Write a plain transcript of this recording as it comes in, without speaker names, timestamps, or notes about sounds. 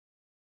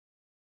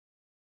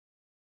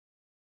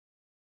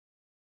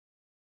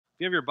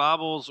If you have your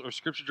Bibles or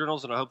scripture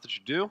journals, and I hope that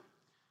you do, I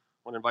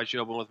want to invite you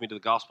to open with me to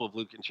the Gospel of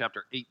Luke in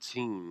chapter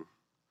 18.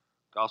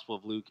 Gospel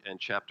of Luke and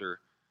chapter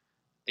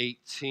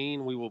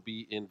 18. We will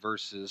be in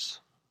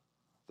verses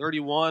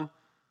 31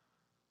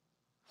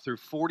 through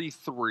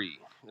 43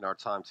 in our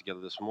time together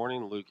this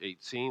morning. Luke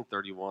 18,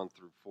 31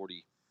 through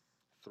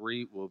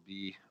 43 will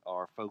be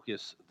our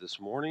focus this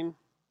morning.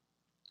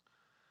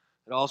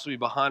 It'll also be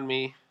behind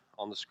me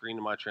on the screen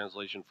in my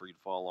translation for you to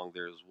follow along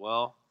there as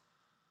well.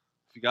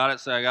 If you got it,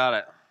 say I got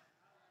it.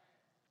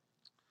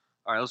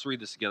 All right, let's read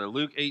this together.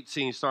 Luke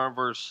 18, starting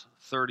verse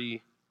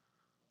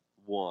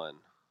 31.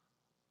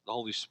 The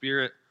Holy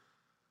Spirit,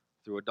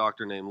 through a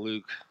doctor named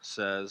Luke,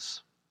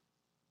 says,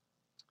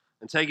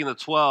 "And taking the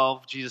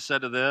 12, Jesus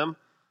said to them,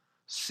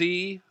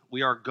 'See,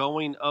 we are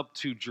going up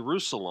to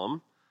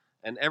Jerusalem,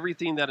 and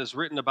everything that is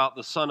written about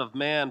the Son of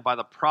Man by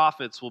the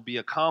prophets will be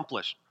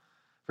accomplished.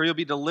 For he'll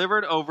be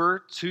delivered over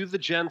to the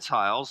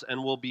Gentiles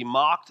and will be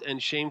mocked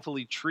and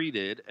shamefully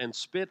treated and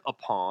spit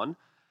upon.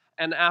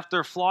 And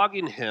after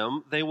flogging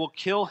him, they will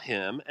kill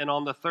him, and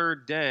on the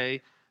third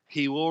day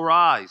he will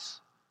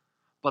rise.'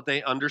 But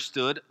they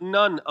understood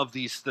none of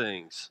these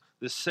things.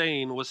 This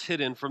saying was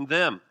hidden from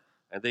them,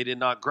 and they did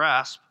not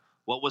grasp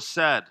what was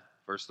said."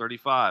 Verse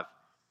 35.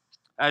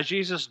 As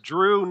Jesus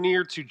drew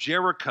near to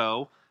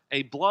Jericho,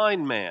 a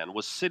blind man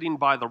was sitting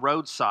by the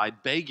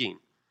roadside begging.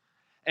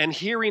 And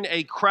hearing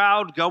a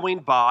crowd going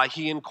by,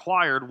 he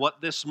inquired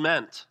what this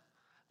meant.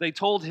 They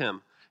told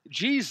him,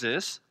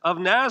 "Jesus of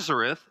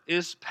Nazareth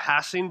is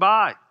passing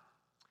by."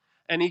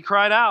 And he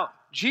cried out,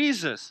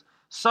 "Jesus,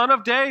 Son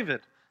of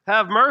David,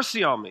 have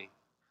mercy on me."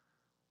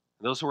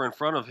 And those who were in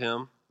front of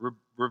him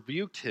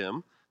rebuked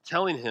him,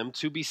 telling him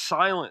to be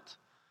silent.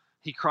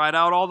 He cried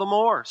out all the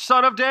more,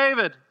 "Son of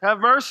David, have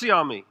mercy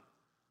on me."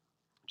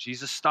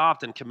 Jesus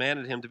stopped and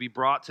commanded him to be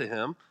brought to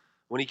him.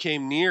 When he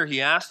came near,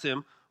 he asked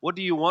him, "What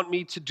do you want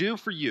me to do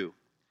for you?"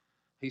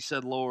 He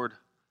said, "Lord,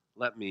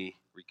 let me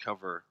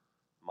recover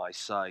my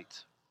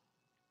sight."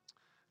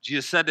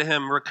 Jesus said to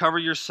him, "Recover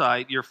your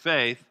sight, your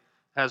faith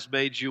has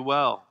made you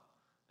well."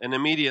 And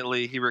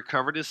immediately he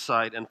recovered his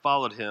sight and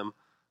followed him,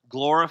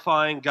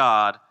 glorifying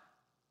God,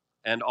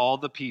 and all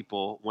the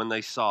people, when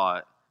they saw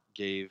it,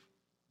 gave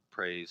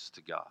praise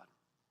to God.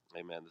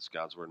 Amen. This is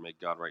God's word. May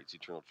God write its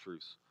eternal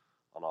truth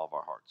on all of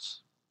our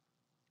hearts.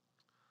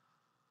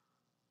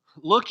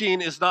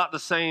 Looking is not the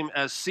same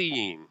as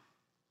seeing.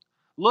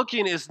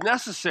 Looking is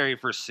necessary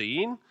for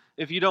seeing.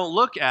 If you don't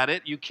look at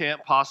it, you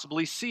can't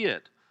possibly see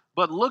it.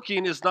 But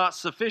looking is not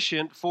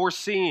sufficient for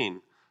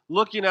seeing.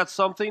 Looking at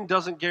something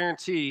doesn't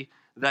guarantee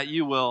that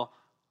you will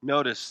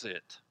notice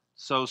it.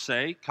 So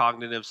say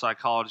cognitive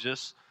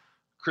psychologists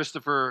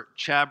Christopher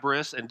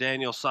Chabris and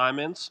Daniel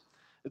Simons.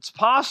 It's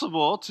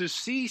possible to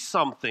see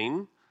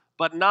something,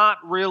 but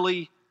not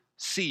really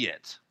see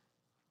it.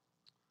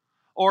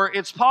 Or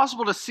it's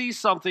possible to see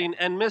something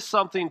and miss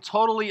something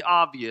totally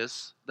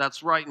obvious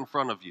that's right in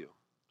front of you.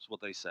 That's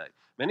what they say.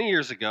 Many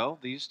years ago,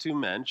 these two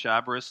men,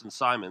 Chabris and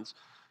Simons,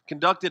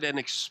 conducted an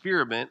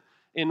experiment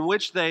in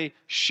which they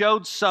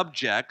showed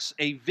subjects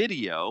a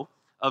video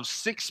of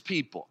 6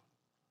 people,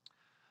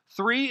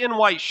 3 in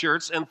white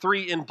shirts and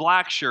 3 in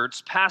black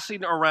shirts,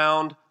 passing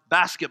around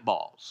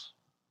basketballs.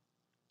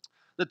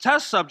 The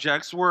test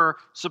subjects were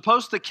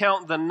supposed to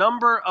count the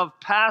number of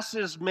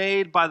passes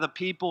made by the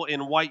people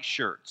in white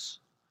shirts.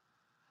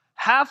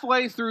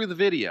 Halfway through the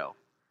video,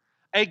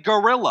 a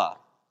gorilla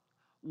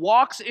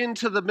walks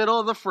into the middle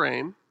of the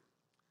frame,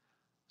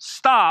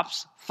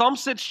 stops,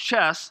 thumps its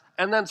chest,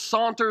 and then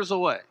saunters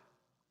away.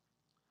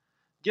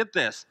 Get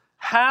this,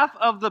 half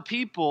of the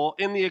people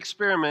in the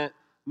experiment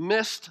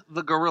missed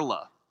the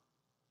gorilla.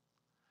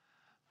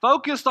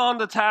 Focused on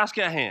the task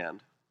at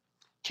hand,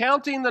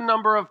 counting the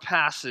number of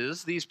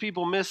passes, these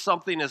people missed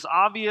something as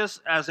obvious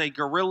as a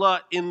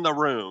gorilla in the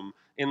room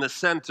in the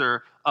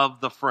center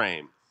of the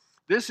frame.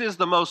 This is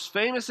the most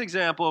famous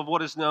example of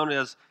what is known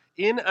as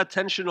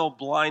inattentional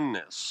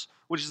blindness,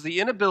 which is the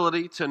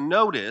inability to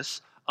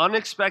notice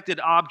unexpected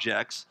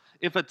objects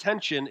if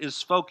attention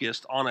is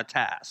focused on a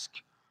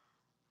task.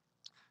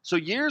 So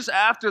years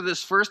after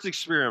this first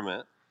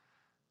experiment,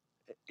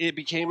 it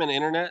became an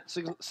internet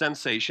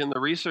sensation. The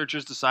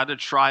researchers decided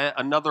to try it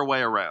another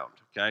way around,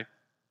 okay?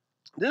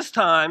 This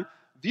time,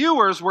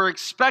 viewers were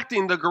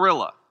expecting the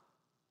gorilla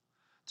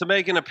to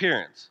make an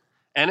appearance,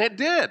 and it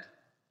did.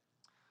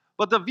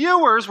 But the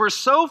viewers were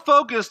so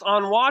focused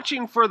on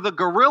watching for the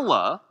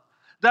gorilla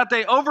that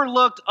they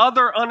overlooked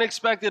other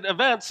unexpected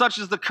events, such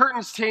as the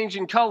curtains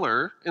changing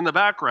color in the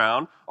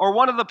background, or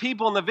one of the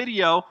people in the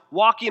video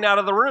walking out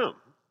of the room.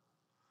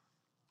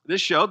 This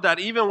showed that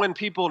even when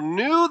people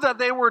knew that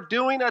they were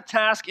doing a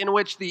task in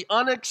which the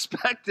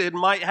unexpected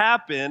might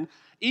happen,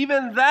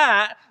 even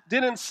that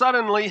didn't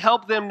suddenly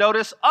help them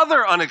notice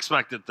other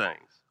unexpected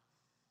things.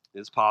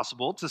 It's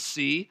possible to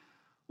see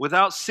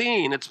without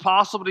seeing. It's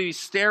possible to be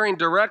staring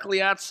directly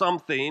at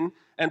something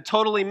and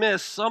totally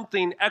miss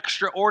something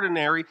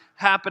extraordinary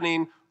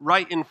happening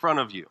right in front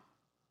of you.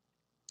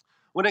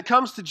 When it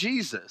comes to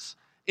Jesus,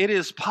 it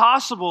is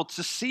possible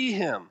to see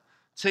him,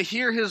 to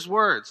hear his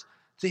words,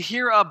 to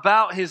hear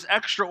about his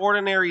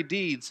extraordinary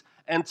deeds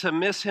and to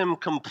miss him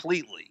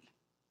completely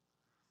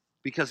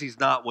because he's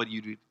not what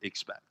you'd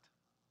expect.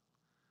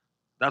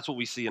 That's what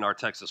we see in our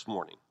text this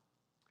morning.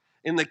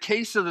 In the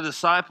case of the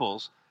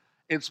disciples,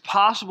 it's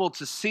possible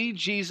to see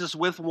Jesus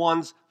with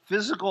one's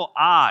physical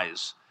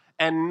eyes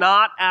and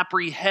not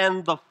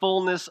apprehend the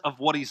fullness of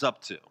what he's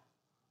up to.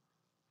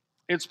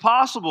 It's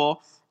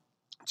possible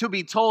to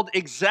be told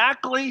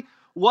exactly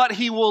what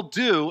he will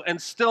do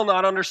and still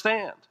not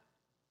understand.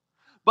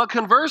 But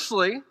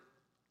conversely,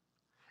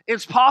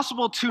 it's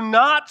possible to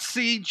not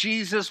see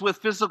Jesus with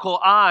physical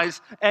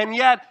eyes and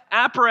yet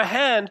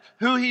apprehend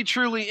who he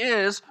truly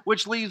is,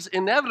 which leads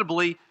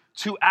inevitably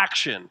to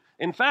action.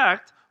 In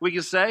fact, we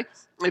can say,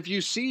 if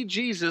you see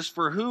Jesus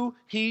for who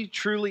he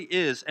truly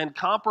is and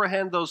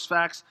comprehend those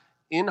facts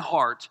in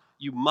heart,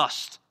 you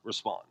must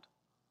respond.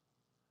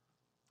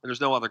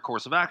 There's no other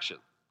course of action.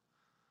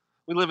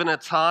 We live in a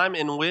time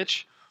in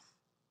which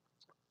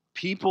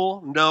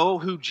people know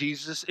who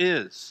Jesus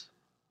is.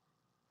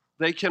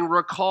 They can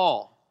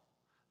recall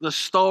the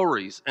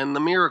stories and the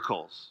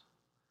miracles.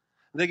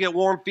 They get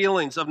warm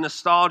feelings of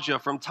nostalgia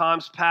from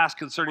times past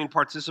concerning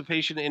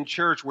participation in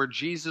church where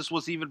Jesus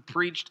was even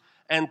preached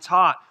and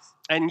taught,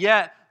 and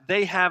yet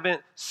they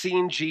haven't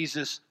seen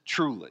Jesus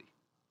truly.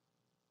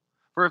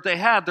 For if they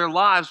had, their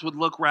lives would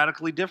look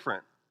radically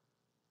different.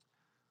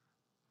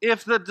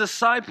 If the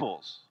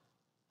disciples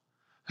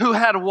who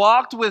had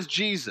walked with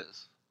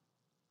Jesus,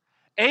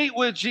 ate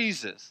with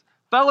Jesus,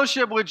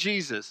 fellowship with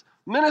Jesus,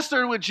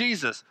 ministered with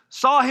Jesus,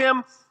 saw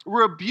him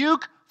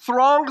rebuke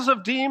throngs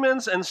of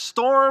demons and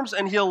storms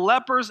and heal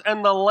lepers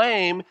and the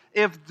lame,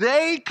 if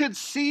they could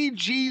see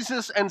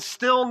Jesus and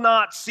still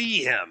not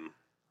see him,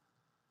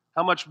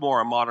 how much more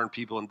are modern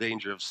people in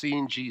danger of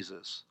seeing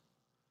Jesus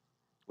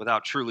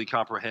without truly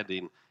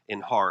comprehending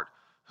in heart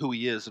who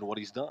he is and what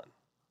he's done?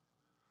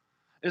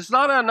 It's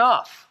not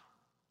enough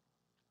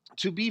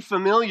to be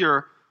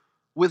familiar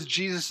with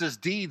Jesus'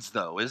 deeds,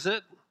 though, is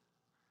it?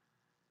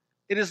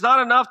 It is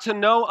not enough to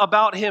know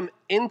about him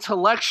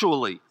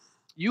intellectually.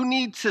 You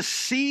need to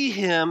see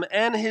him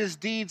and his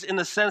deeds in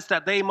the sense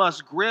that they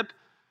must grip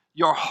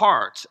your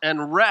heart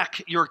and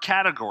wreck your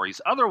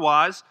categories.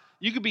 Otherwise,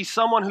 you could be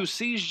someone who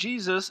sees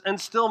Jesus and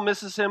still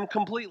misses him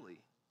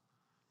completely.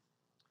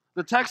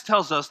 The text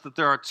tells us that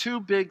there are two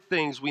big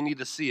things we need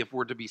to see if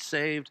we're to be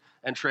saved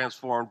and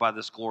transformed by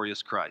this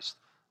glorious Christ.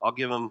 I'll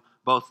give them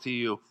both to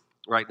you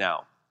right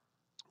now.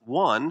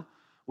 One,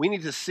 we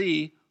need to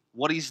see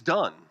what he's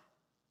done.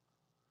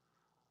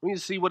 We need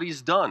to see what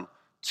he's done.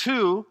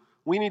 Two,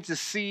 we need to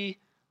see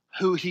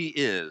who he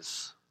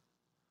is.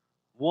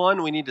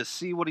 One, we need to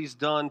see what he's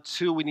done.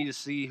 Two, we need to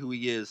see who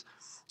he is.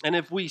 And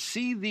if we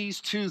see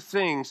these two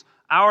things,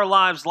 our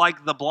lives,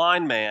 like the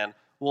blind man,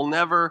 will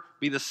never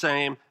be the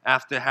same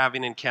after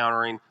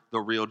encountering the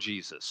real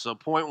Jesus. So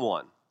point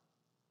one,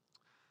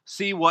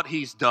 see what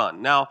he's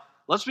done. Now,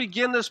 let's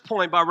begin this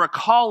point by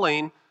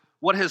recalling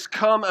what has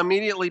come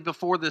immediately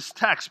before this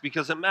text,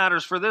 because it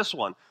matters for this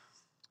one.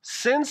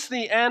 Since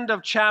the end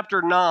of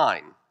chapter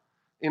 9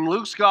 in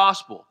Luke's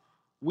gospel,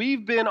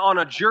 we've been on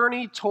a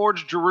journey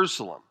towards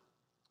Jerusalem.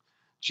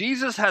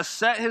 Jesus has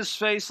set his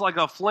face like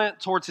a flint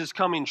towards his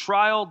coming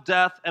trial,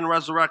 death, and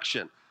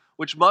resurrection,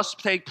 which must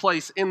take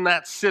place in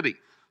that city.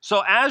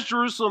 So as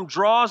Jerusalem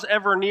draws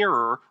ever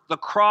nearer, the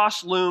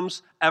cross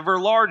looms ever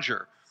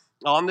larger.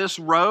 On this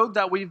road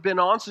that we've been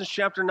on since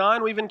chapter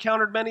 9, we've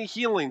encountered many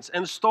healings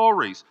and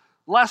stories,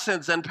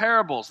 lessons and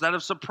parables that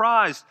have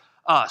surprised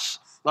us,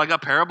 like a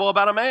parable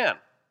about a man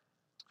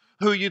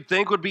who you'd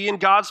think would be in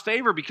God's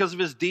favor because of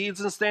his deeds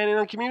and standing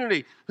in the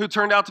community, who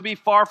turned out to be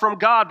far from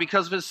God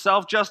because of his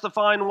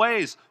self-justifying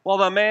ways, while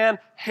the man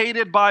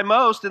hated by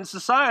most in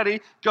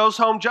society goes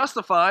home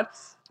justified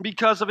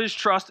because of his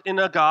trust in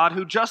a God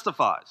who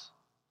justifies.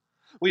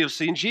 We have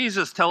seen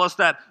Jesus tell us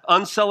that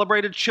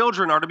uncelebrated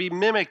children are to be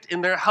mimicked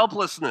in their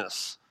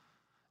helplessness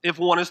if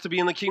one is to be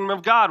in the kingdom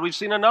of God. We've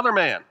seen another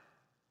man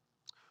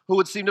who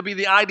would seem to be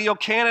the ideal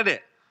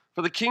candidate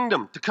for the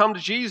kingdom to come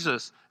to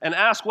Jesus and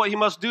ask what he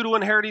must do to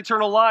inherit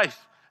eternal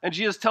life. And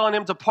Jesus telling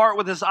him to part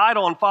with his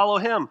idol and follow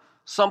him,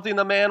 something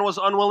the man was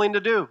unwilling to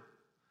do.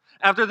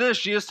 After this,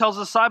 Jesus tells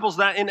the disciples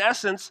that in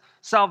essence,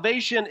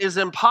 salvation is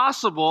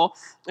impossible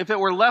if it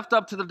were left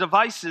up to the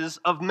devices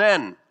of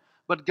men,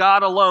 but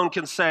God alone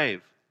can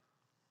save.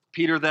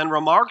 Peter then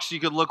remarks, you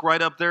could look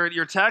right up there at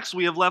your text,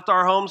 we have left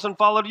our homes and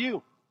followed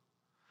you.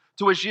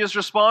 To which Jesus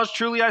responds,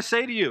 truly I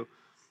say to you,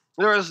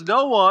 there is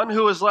no one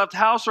who has left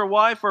house or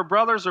wife or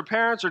brothers or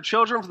parents or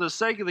children for the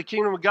sake of the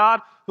kingdom of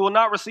God who will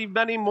not receive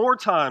many more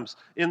times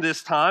in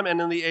this time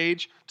and in the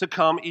age to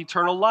come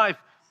eternal life.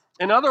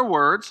 In other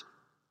words,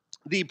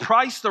 the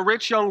price the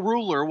rich young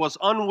ruler was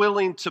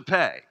unwilling to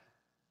pay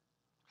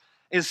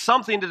is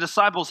something the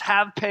disciples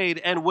have paid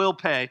and will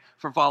pay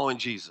for following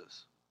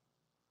Jesus.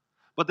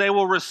 But they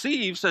will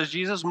receive, says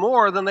Jesus,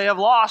 more than they have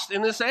lost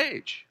in this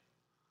age.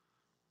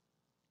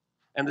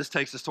 And this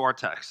takes us to our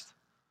text.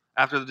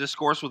 After the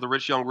discourse with the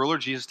rich young ruler,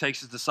 Jesus takes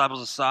his disciples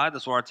aside.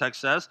 That's what our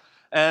text says.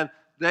 And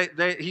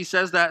he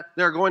says that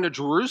they're going to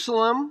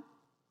Jerusalem,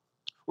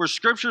 where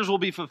scriptures will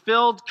be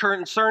fulfilled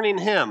concerning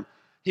him.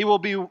 He will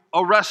be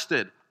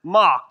arrested,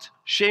 mocked,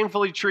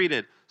 shamefully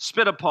treated,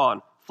 spit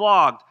upon,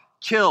 flogged,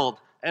 killed,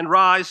 and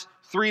rise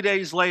 3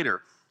 days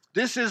later.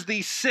 This is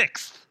the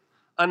sixth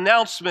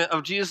announcement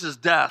of Jesus'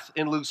 death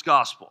in Luke's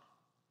gospel.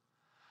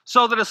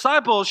 So the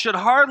disciples should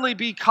hardly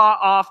be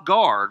caught off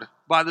guard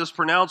by this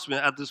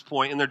pronouncement at this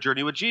point in their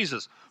journey with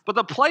Jesus. But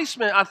the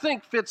placement, I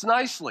think, fits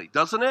nicely,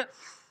 doesn't it?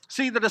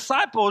 See, the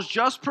disciples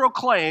just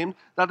proclaimed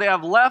that they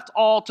have left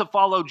all to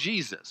follow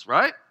Jesus,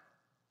 right?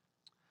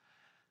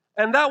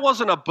 And that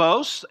wasn't a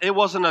boast. It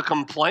wasn't a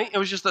complaint. It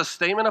was just a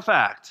statement of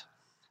fact.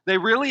 They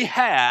really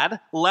had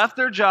left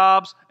their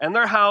jobs and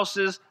their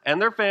houses and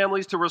their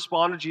families to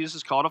respond to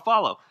Jesus' call to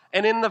follow.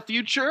 And in the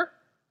future,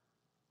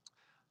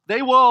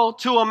 they will,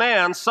 to a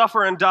man,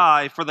 suffer and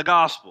die for the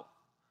gospel.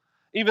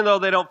 Even though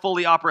they don't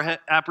fully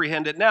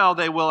apprehend it now,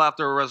 they will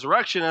after a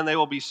resurrection, and they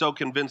will be so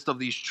convinced of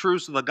these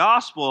truths of the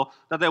gospel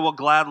that they will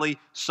gladly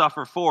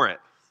suffer for it.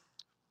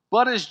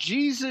 But as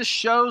Jesus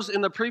shows in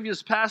the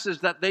previous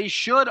passage that they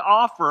should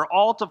offer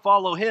all to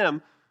follow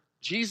him,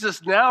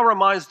 Jesus now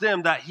reminds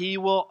them that he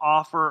will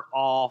offer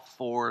all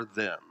for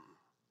them.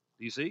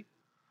 Do you see?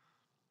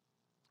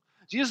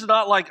 Jesus is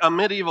not like a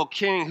medieval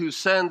king who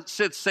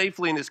sits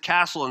safely in his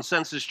castle and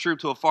sends his troop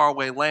to a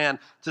faraway land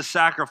to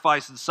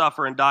sacrifice and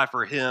suffer and die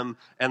for him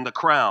and the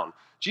crown.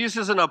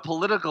 Jesus isn't a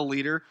political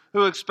leader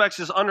who expects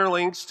his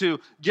underlings to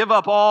give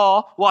up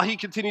all while he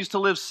continues to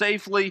live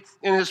safely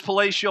in his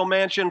palatial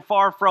mansion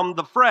far from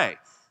the fray.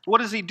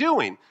 What is he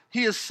doing?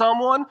 He is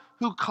someone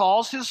who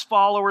calls his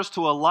followers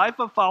to a life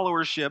of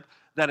followership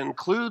that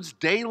includes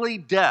daily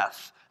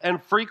death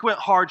and frequent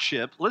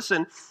hardship.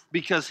 Listen,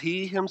 because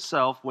he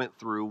himself went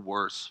through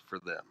worse for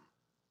them.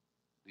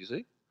 You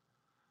see?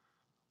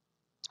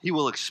 He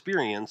will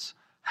experience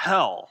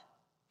hell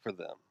for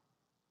them.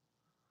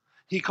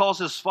 He calls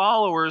his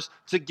followers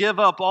to give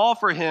up all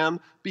for him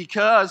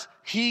because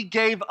he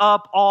gave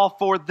up all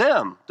for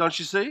them. Don't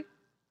you see?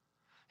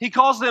 He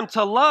calls them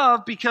to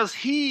love because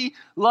he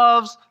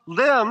loves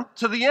them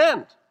to the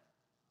end.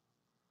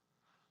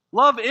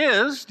 Love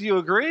is, do you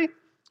agree,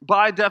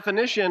 by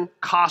definition,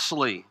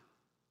 costly.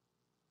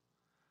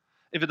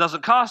 If it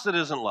doesn't cost, it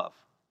isn't love.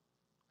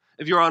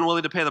 If you're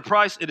unwilling to pay the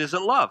price, it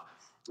isn't love.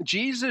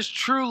 Jesus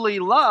truly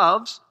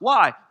loves.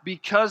 Why?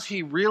 Because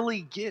he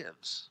really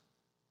gives.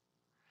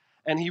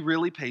 And he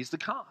really pays the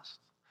cost.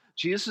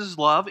 Jesus'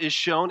 love is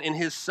shown in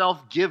his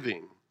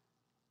self-giving.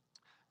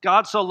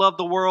 God so loved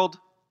the world,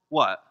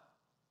 what?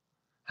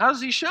 How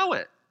does he show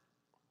it?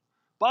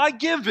 By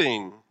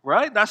giving,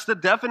 right? That's the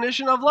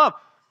definition of love.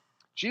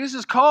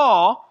 Jesus'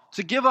 call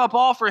to give up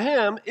all for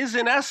him is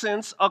in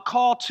essence a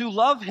call to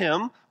love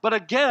him. But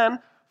again,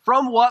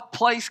 from what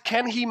place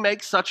can he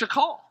make such a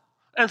call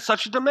and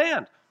such a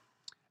demand?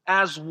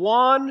 As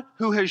one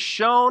who has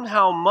shown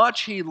how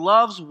much he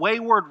loves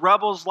wayward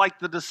rebels like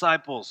the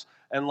disciples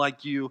and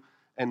like you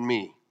and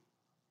me.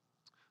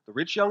 The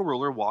rich young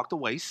ruler walked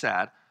away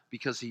sad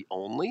because he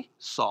only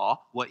saw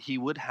what he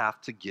would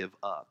have to give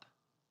up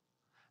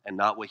and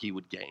not what he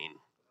would gain.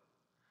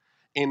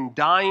 In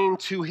dying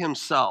to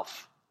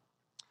himself,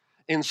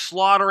 in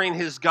slaughtering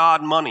his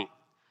God money,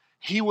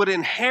 he would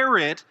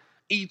inherit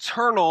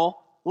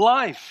eternal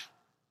life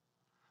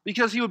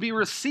because he would be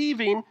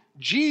receiving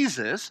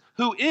Jesus,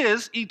 who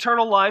is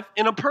eternal life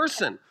in a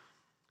person.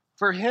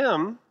 For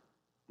him,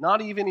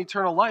 not even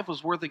eternal life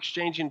was worth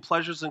exchanging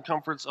pleasures and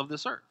comforts of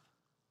this earth.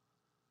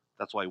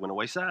 That's why he went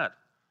away sad.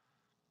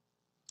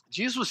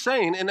 Jesus was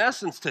saying, in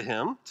essence to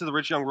him, to the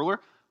rich young ruler,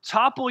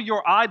 topple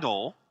your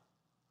idol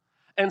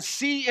and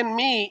see in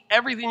me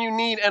everything you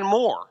need and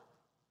more.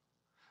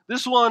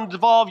 This will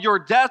involve your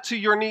death to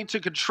your need to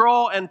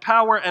control and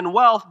power and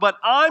wealth, but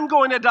I'm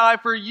going to die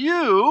for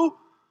you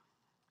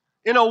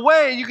in a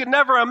way you could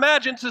never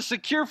imagine to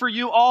secure for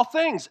you all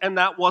things. And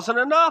that wasn't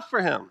enough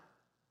for him.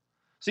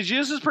 See,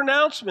 Jesus'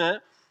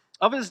 pronouncement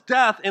of his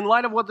death in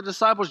light of what the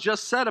disciples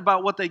just said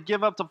about what they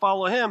give up to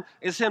follow him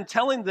is him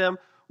telling them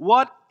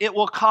what it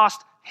will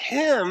cost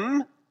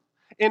him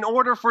in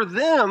order for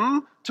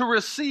them to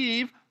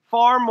receive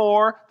far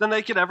more than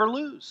they could ever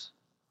lose.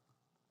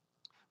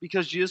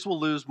 Because Jesus will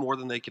lose more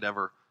than they could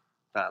ever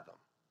fathom.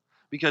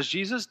 Because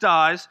Jesus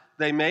dies,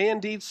 they may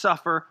indeed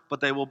suffer,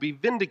 but they will be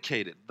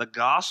vindicated. The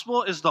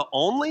gospel is the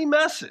only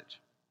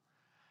message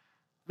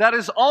that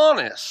is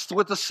honest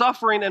with the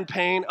suffering and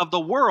pain of the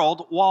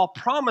world while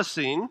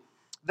promising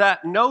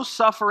that no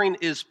suffering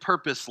is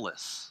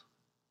purposeless.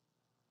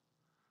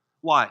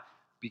 Why?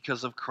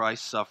 Because of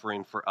Christ's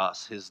suffering for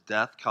us. His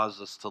death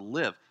causes us to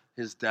live.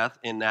 His death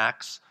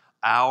enacts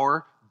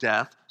our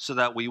death so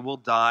that we will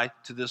die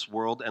to this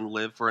world and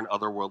live for an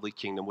otherworldly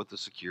kingdom with a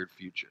secured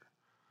future.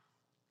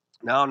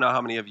 Now I don't know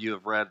how many of you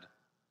have read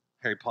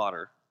Harry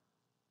Potter.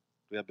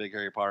 Do we have big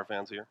Harry Potter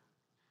fans here?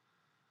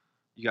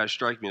 You guys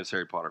strike me as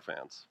Harry Potter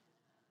fans.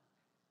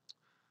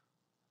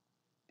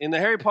 In the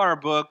Harry Potter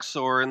books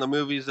or in the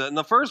movies, in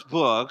the first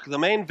book, the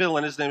main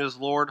villain, his name is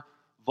Lord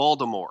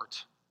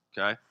Voldemort.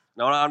 Okay?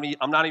 No,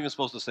 I'm not even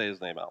supposed to say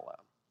his name out loud,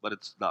 but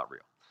it's not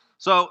real.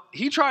 So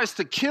he tries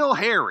to kill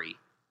Harry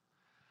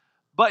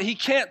but he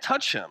can't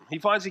touch him. He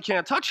finds he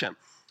can't touch him.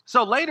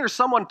 So later,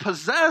 someone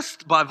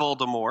possessed by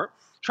Voldemort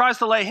tries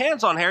to lay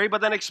hands on Harry, but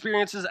then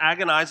experiences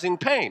agonizing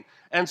pain.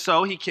 And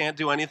so he can't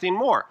do anything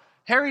more.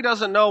 Harry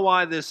doesn't know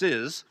why this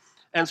is,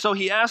 and so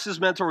he asks his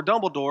mentor,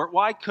 Dumbledore,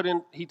 why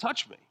couldn't he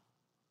touch me?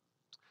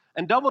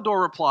 And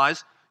Dumbledore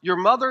replies, your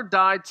mother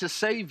died to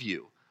save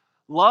you.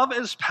 Love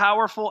as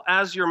powerful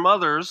as your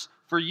mother's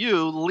for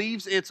you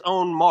leaves its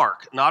own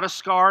mark, not a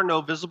scar,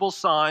 no visible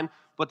sign,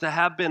 but to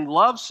have been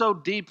loved so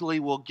deeply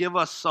will give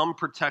us some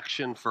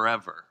protection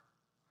forever.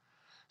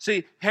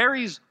 See,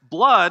 Harry's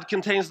blood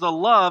contains the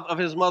love of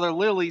his mother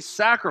Lily's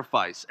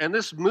sacrifice, and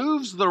this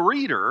moves the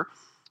reader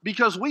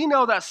because we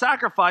know that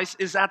sacrifice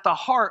is at the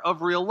heart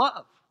of real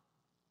love.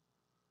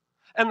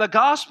 And the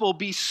gospel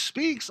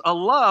bespeaks a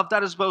love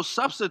that is both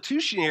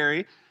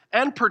substitutionary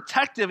and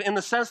protective in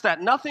the sense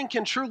that nothing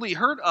can truly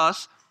hurt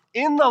us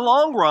in the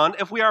long run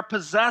if we are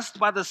possessed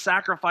by the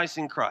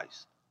sacrificing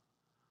Christ.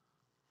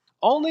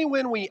 Only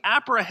when we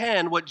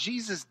apprehend what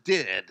Jesus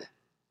did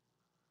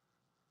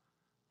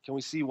can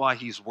we see why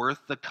he's worth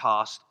the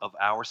cost of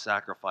our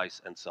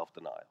sacrifice and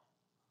self-denial.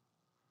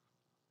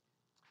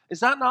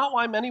 Is that not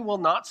why many will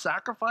not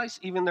sacrifice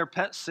even their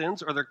pet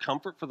sins or their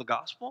comfort for the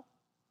gospel?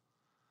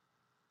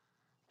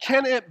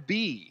 Can it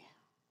be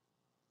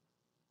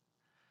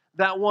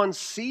that one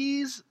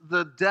sees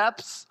the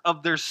depths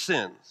of their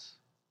sins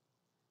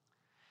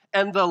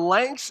and the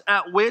lengths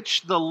at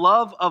which the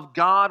love of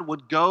God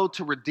would go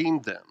to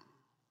redeem them,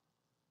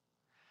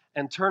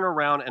 and turn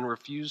around and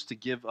refuse to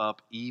give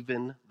up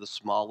even the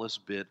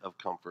smallest bit of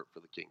comfort for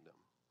the kingdom?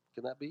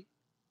 Can that be?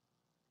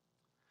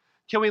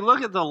 Can we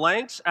look at the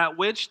lengths at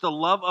which the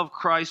love of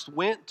Christ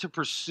went to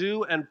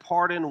pursue and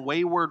pardon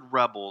wayward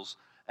rebels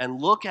and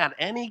look at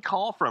any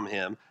call from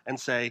him and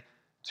say,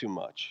 too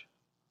much,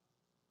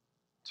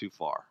 too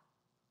far,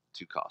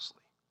 too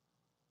costly?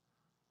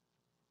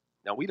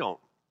 Now, we don't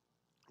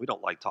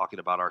like talking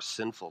about our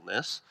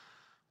sinfulness,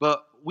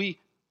 but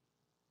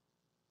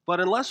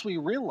unless we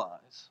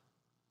realize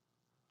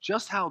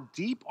just how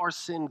deep our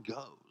sin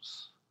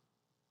goes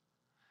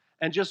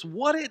and just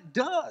what it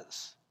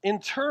does in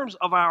terms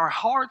of our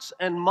hearts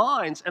and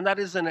minds, and that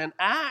is an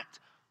act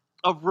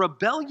of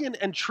rebellion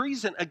and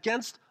treason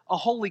against a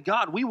holy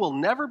God, we will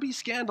never be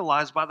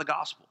scandalized by the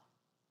gospel.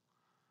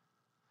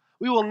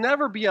 We will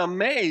never be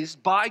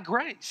amazed by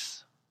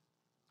grace.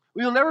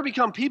 We will never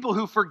become people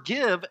who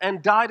forgive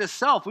and die to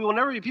self. We will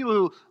never be people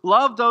who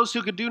love those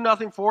who could do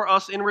nothing for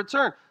us in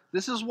return.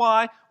 This is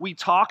why we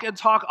talk and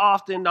talk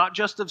often, not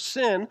just of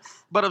sin,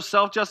 but of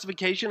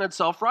self-justification and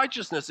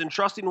self-righteousness, and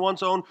trusting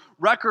one's own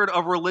record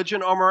of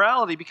religion or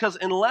morality. Because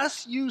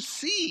unless you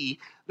see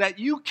that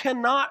you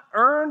cannot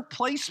earn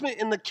placement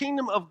in the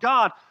kingdom of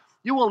God,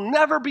 you will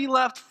never be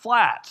left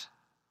flat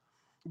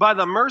by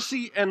the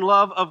mercy and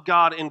love of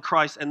God in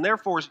Christ, and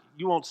therefore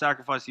you won't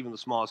sacrifice even the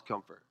smallest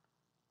comfort.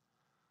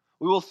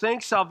 We will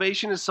think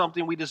salvation is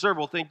something we deserve.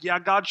 We'll think, yeah,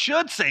 God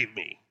should save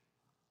me,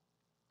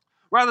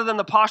 rather than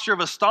the posture of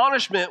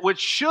astonishment,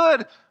 which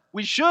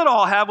we should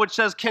all have, which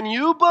says, can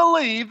you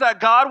believe that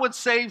God would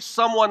save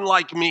someone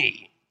like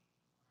me?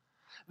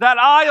 That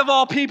I, of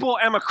all people,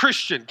 am a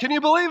Christian. Can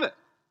you believe it?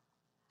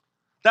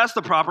 That's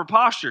the proper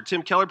posture.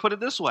 Tim Keller put it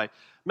this way: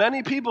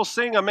 many people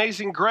sing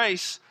Amazing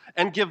Grace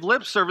and give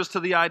lip service to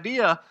the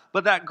idea,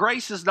 but that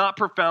grace has not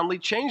profoundly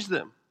changed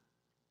them.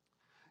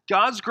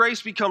 God's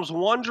grace becomes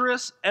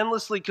wondrous,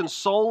 endlessly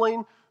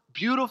consoling,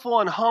 beautiful,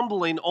 and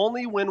humbling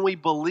only when we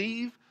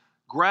believe,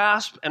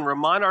 grasp, and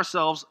remind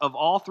ourselves of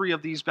all three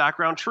of these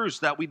background truths: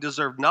 that we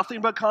deserve nothing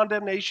but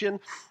condemnation,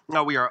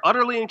 that we are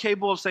utterly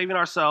incapable of saving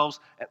ourselves,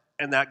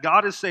 and that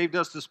God has saved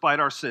us despite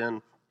our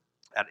sin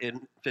at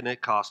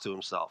infinite cost to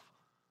himself.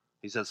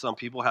 He says some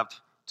people have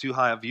too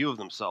high a view of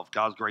themselves.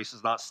 God's grace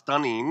is not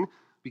stunning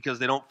because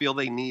they don't feel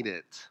they need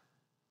it.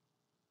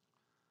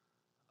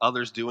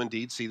 Others do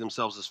indeed see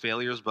themselves as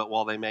failures, but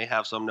while they may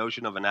have some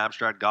notion of an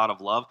abstract God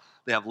of love,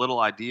 they have little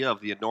idea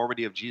of the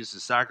enormity of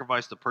Jesus'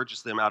 sacrifice to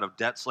purchase them out of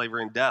debt,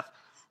 slavery, and death.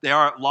 They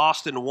are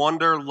lost in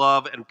wonder,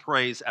 love, and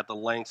praise at the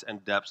lengths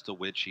and depths to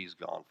which he's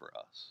gone for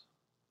us.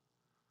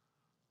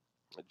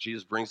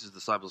 Jesus brings his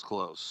disciples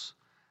close,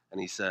 and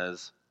he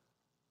says,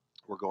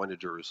 we're going to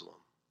Jerusalem.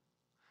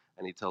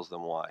 And he tells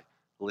them why.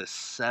 Lists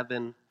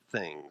 7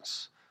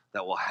 things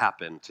that will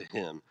happen to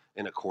him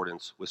in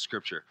accordance with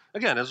Scripture.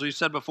 Again, as we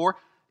said before,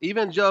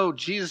 even though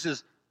Jesus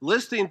is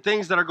listing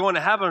things that are going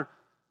to happen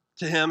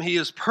to him, he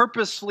is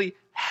purposefully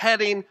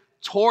heading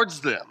towards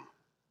them.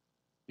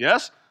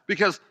 Yes?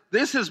 Because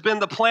this has been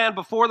the plan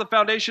before the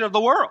foundation of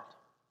the world.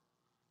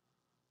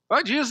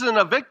 Right? Jesus isn't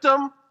a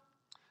victim.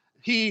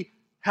 He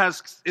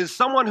is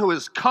someone who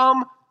has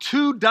come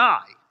to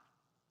die.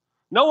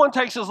 No one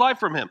takes his life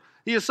from him.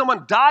 He is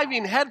someone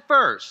diving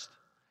headfirst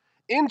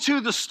into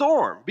the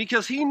storm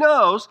because he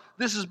knows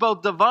this is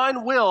both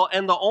divine will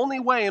and the only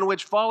way in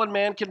which fallen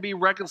man can be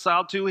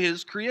reconciled to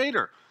his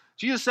creator.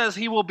 Jesus says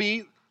he will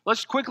be,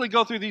 let's quickly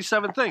go through these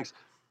 7 things.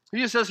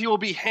 Jesus says he will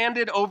be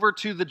handed over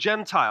to the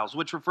Gentiles,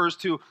 which refers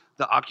to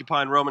the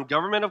occupying Roman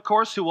government, of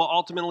course, who will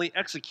ultimately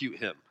execute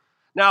him.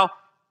 Now,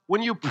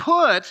 when you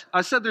put,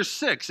 I said there's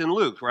 6 in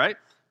Luke, right?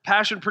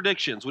 Passion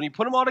predictions. When you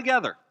put them all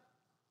together,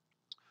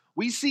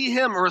 we see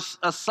him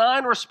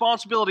assign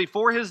responsibility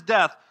for his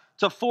death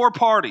to 4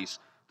 parties: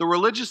 the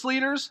religious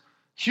leaders,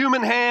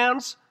 human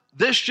hands,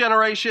 this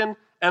generation,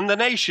 and the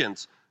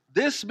nations.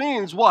 This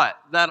means what?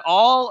 That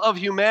all of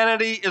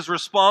humanity is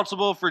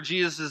responsible for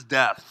Jesus'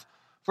 death,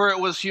 for it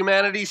was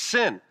humanity's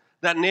sin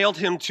that nailed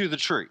him to the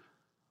tree.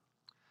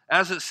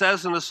 As it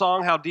says in the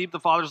song, How Deep the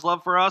Father's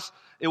Love for Us,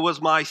 it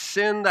was my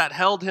sin that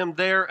held him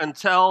there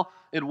until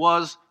it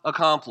was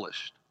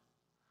accomplished.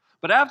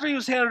 But after he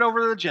was handed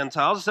over to the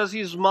Gentiles, it says he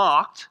was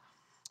mocked.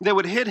 They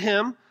would hit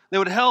him, they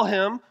would hell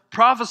him,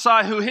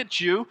 prophesy who hit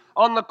you.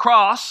 On the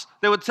cross,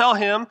 they would tell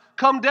him,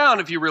 come down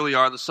if you really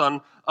are the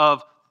Son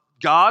of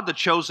God, the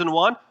chosen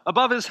one.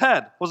 Above his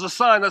head was a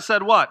sign that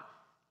said what?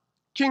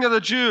 King of the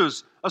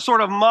Jews, a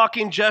sort of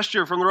mocking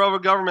gesture from the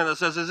Roman government that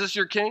says, is this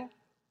your king?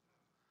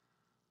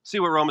 See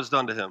what Rome has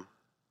done to him.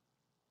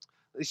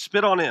 They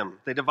spit on him.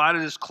 They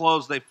divided his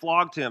clothes. They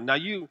flogged him. Now,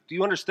 do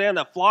you understand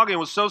that flogging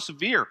was so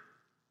severe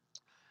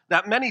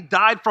that many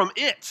died from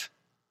it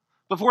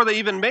before they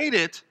even made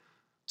it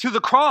to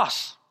the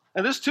cross?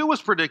 And this too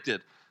was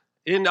predicted.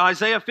 In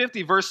Isaiah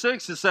 50, verse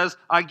 6, it says,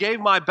 I gave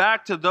my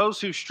back to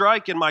those who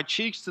strike and my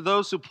cheeks to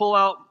those who pull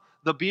out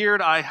the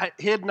beard. I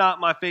hid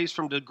not my face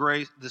from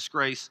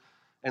disgrace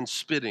and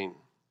spitting.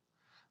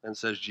 And it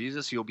says,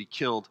 Jesus, you'll be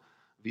killed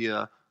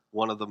via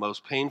one of the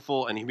most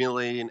painful and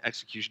humiliating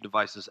execution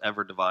devices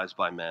ever devised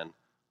by men,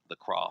 the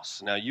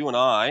cross. Now, you and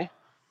I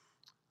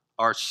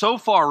are so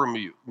far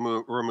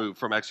removed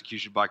from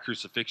execution by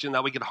crucifixion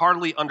that we could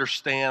hardly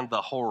understand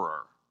the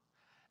horror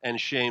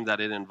and shame that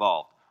it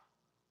involved.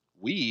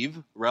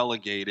 We've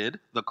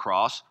relegated the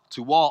cross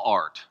to wall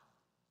art,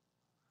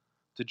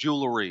 to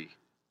jewelry,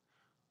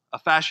 a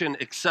fashion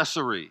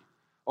accessory,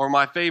 or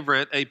my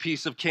favorite, a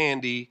piece of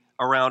candy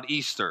around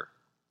Easter.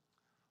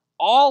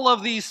 All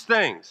of these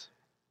things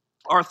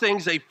are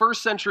things a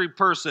first century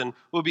person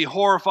would be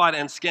horrified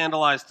and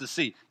scandalized to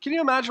see. Can you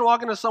imagine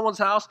walking to someone's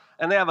house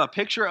and they have a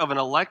picture of an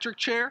electric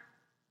chair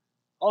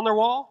on their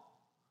wall?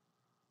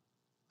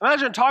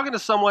 Imagine talking to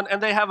someone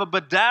and they have a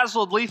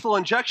bedazzled lethal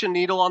injection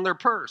needle on their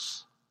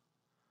purse.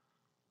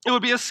 It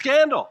would be a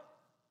scandal.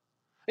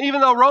 Even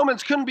though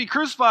Romans couldn't be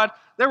crucified,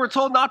 they were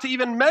told not to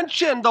even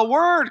mention the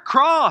word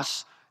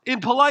cross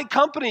in polite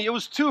company. It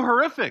was too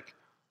horrific.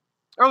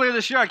 Earlier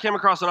this year, I came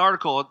across an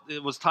article.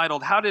 It was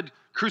titled, How Did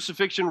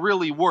Crucifixion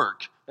Really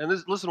Work? And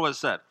listen to what it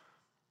said.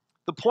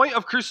 The point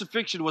of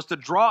crucifixion was to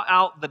draw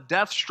out the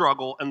death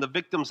struggle and the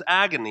victim's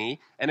agony,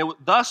 and it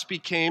thus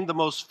became the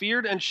most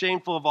feared and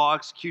shameful of all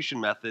execution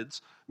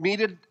methods,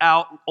 meted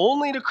out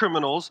only to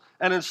criminals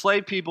and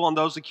enslaved people and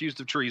those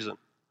accused of treason.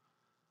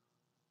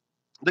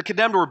 The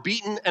condemned were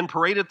beaten and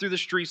paraded through the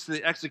streets to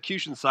the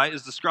execution site,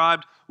 as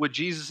described with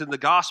Jesus in the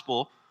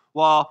gospel,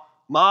 while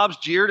mobs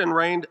jeered and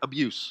rained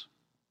abuse.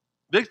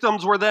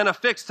 Victims were then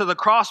affixed to the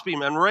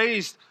crossbeam and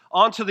raised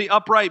onto the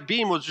upright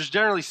beam, which was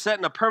generally set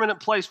in a permanent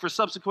place for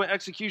subsequent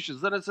executions.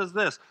 Then it says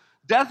this,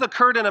 death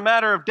occurred in a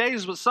matter of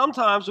days, but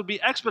sometimes would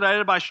be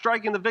expedited by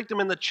striking the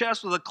victim in the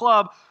chest with a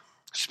club,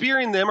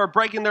 spearing them, or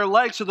breaking their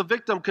legs so the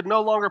victim could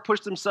no longer push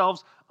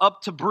themselves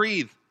up to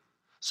breathe.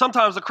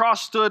 Sometimes the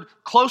cross stood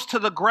close to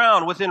the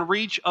ground within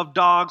reach of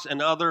dogs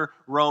and other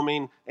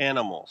roaming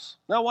animals.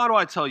 Now, why do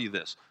I tell you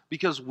this?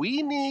 Because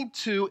we need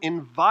to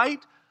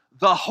invite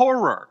the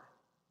horror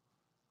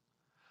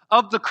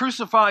of the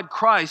crucified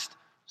Christ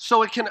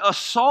so it can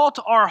assault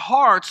our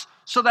hearts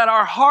so that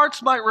our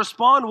hearts might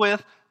respond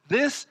with,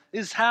 this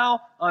is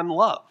how I'm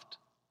loved.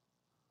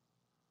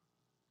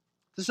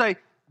 To say,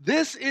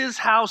 this is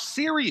how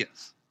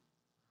serious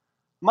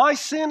my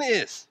sin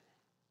is.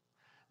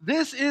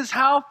 This is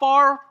how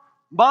far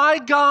my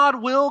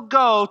God will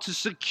go to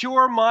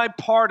secure my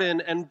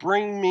pardon and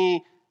bring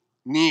me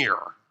near.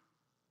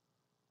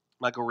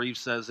 Michael Reeves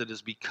says it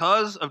is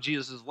because of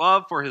Jesus'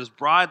 love for his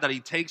bride that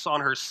he takes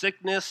on her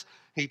sickness,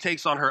 he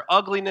takes on her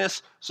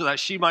ugliness, so that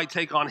she might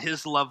take on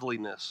his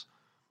loveliness.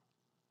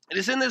 It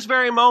is in this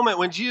very moment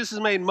when Jesus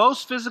is made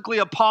most physically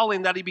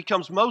appalling that he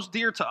becomes most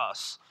dear to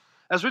us.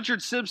 As Richard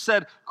Sibbes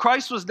said,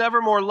 Christ was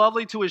never more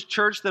lovely to his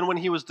church than when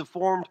he was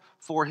deformed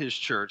for his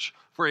church.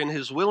 For in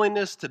his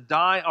willingness to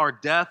die our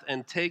death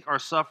and take our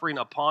suffering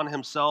upon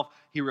himself,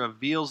 he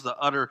reveals the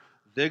utter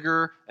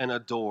vigor and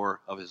ardor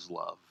of his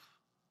love.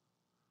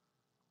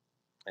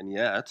 And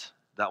yet,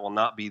 that will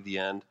not be the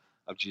end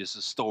of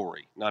Jesus'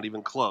 story, not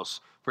even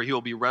close. For he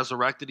will be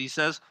resurrected, he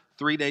says,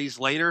 3 days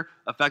later,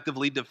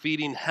 effectively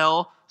defeating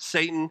hell,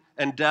 Satan,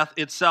 and death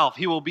itself.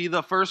 He will be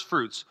the first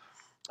fruits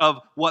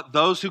of what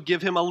those who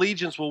give him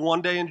allegiance will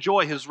one day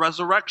enjoy. His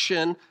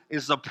resurrection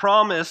is the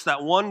promise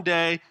that one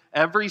day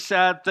every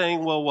sad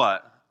thing will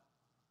what?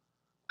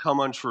 Come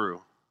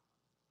untrue.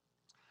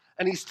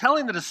 And he's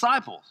telling the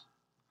disciples.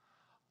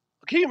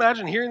 Can you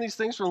imagine hearing these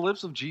things from the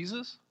lips of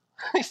Jesus?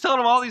 He's telling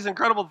them all these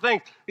incredible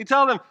things. He's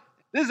telling them,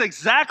 this is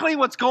exactly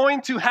what's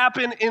going to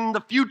happen in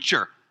the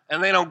future.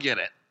 And they don't get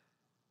it.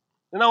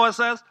 You know what it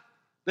says?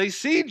 They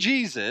see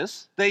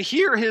Jesus. They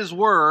hear his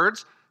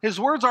words. His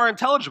words are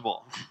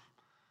intelligible.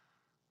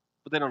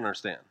 but they don't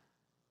understand.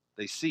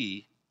 They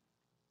see,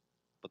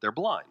 but they're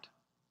blind.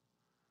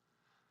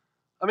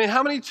 I mean,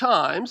 how many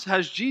times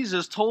has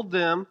Jesus told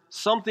them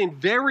something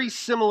very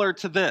similar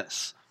to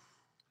this?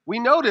 We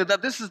noted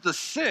that this is the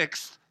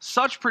sixth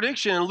such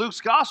prediction in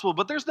Luke's gospel,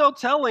 but there's no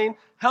telling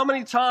how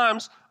many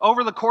times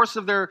over the course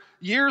of their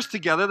years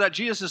together that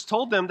Jesus has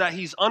told them that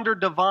he's under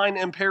divine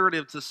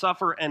imperative to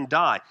suffer and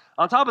die.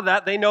 On top of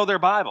that, they know their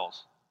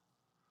Bibles.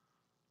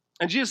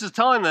 And Jesus is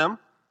telling them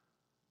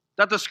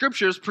that the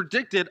scriptures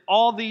predicted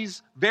all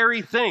these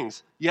very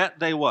things, yet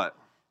they what?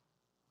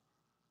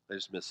 They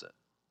just miss it.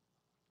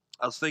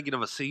 I was thinking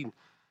of a scene,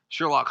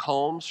 Sherlock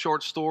Holmes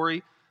short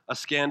story, A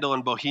Scandal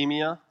in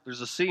Bohemia.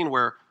 There's a scene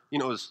where,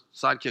 his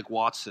sidekick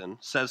Watson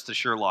says to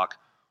Sherlock,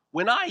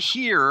 "When I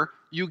hear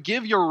you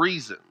give your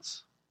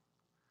reasons,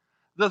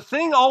 the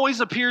thing always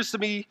appears to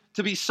me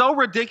to be so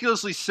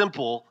ridiculously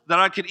simple that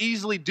I could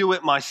easily do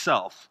it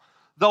myself.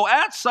 Though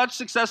at such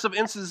successive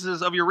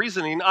instances of your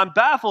reasoning, I'm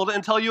baffled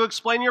until you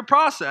explain your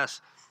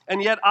process,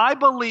 and yet I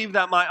believe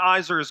that my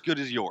eyes are as good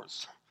as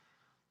yours."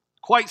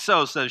 "Quite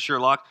so," says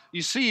Sherlock.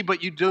 "You see,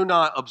 but you do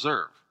not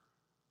observe."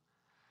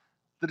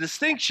 The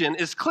distinction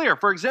is clear.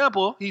 For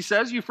example, he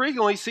says, "You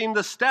frequently seen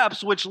the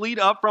steps which lead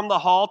up from the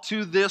hall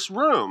to this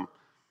room."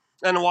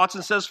 And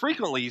Watson says,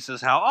 "Frequently." He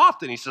says, "How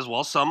often?" He says,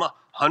 "Well, some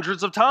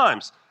hundreds of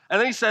times." And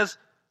then he says,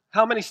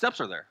 "How many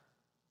steps are there?"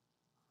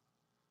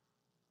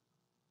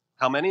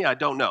 "How many? I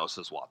don't know,"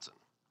 says Watson.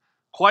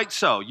 "Quite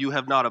so. You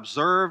have not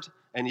observed,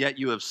 and yet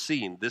you have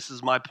seen. This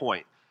is my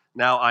point.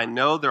 Now I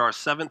know there are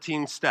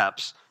 17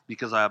 steps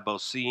because I have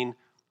both seen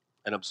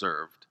and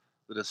observed."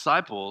 The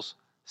disciples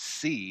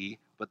see,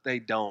 but they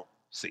don't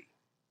see.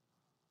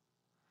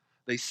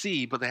 They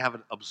see, but they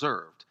haven't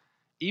observed.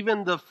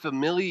 Even the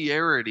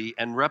familiarity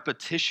and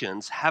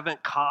repetitions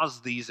haven't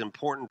caused these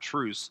important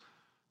truths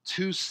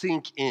to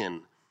sink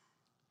in.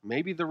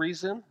 Maybe the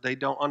reason they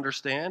don't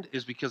understand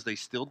is because they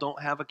still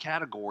don't have a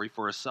category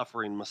for a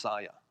suffering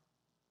Messiah.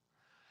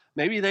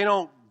 Maybe they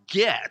don't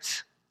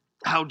get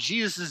how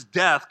Jesus'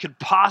 death could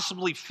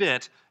possibly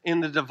fit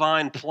in the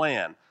divine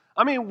plan.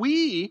 I mean,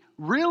 we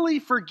really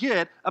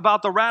forget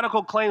about the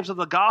radical claims of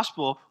the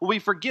gospel when we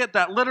forget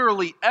that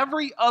literally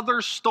every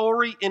other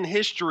story in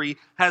history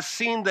has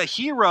seen the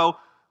hero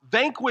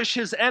vanquish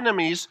his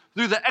enemies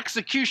through the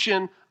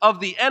execution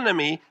of the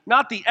enemy,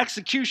 not the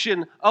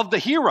execution of the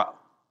hero.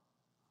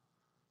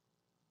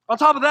 On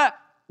top of that,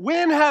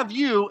 when have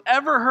you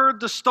ever heard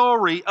the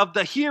story of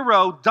the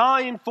hero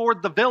dying for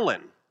the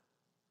villain?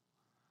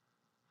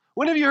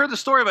 When have you heard the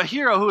story of a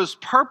hero who is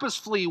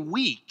purposefully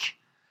weak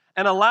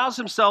and allows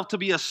himself to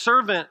be a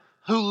servant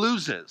who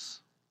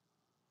loses?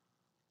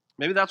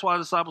 Maybe that's why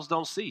the disciples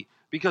don't see.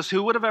 Because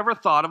who would have ever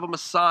thought of a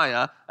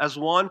Messiah as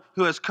one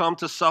who has come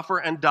to suffer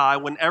and die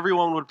when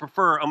everyone would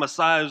prefer a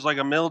Messiah who's like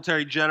a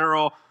military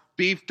general,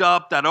 beefed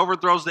up, that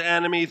overthrows the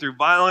enemy through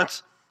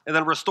violence and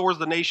then restores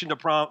the nation to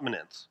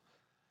prominence?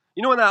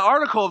 In that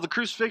article of the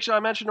crucifixion I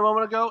mentioned a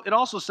moment ago, it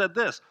also said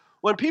this: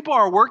 when people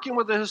are working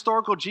with the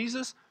historical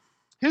Jesus,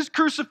 his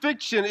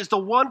crucifixion is the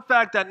one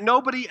fact that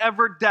nobody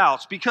ever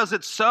doubts because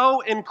it's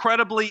so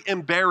incredibly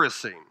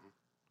embarrassing.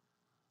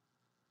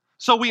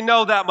 So we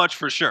know that much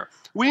for sure.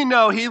 We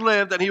know he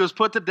lived and he was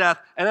put to death,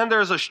 and then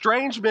there's a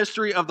strange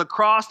mystery of the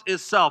cross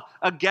itself,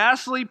 a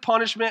ghastly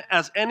punishment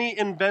as any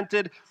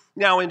invented,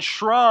 now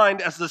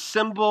enshrined as the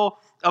symbol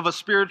of a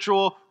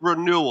spiritual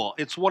renewal.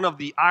 It's one of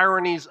the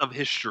ironies of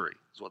history,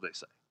 is what they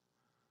say.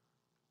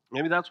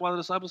 Maybe that's why the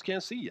disciples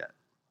can't see yet.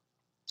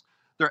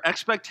 Their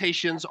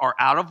expectations are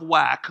out of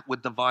whack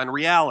with divine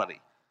reality.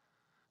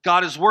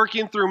 God is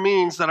working through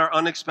means that are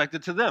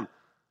unexpected to them.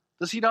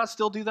 Does he not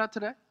still do that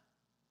today?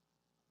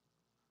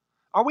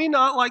 Are we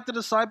not like the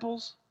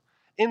disciples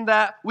in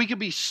that we can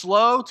be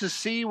slow to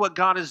see what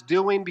God is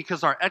doing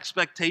because our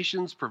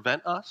expectations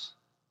prevent us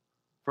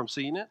from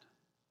seeing it?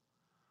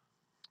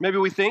 Maybe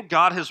we think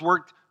God has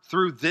worked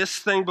through this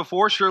thing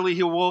before, surely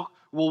he will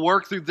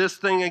work through this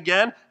thing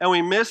again, and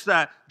we miss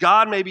that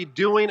God may be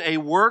doing a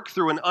work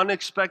through an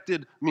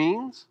unexpected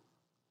means.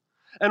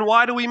 And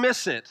why do we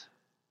miss it?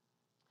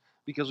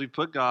 Because we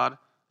put God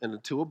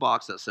into a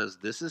box that says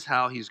this is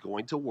how he's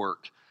going to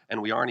work,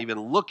 and we aren't even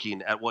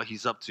looking at what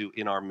he's up to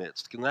in our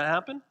midst. Can that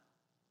happen?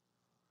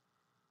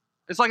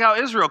 It's like how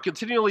Israel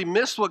continually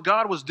missed what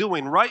God was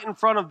doing right in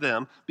front of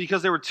them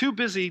because they were too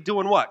busy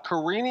doing what?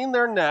 Careening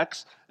their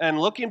necks and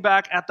looking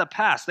back at the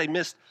past. They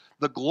missed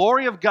the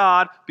glory of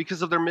God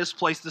because of their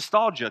misplaced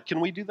nostalgia.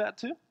 Can we do that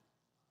too?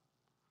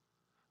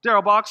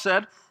 Darrell Bock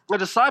said, the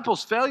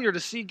disciples' failure to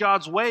see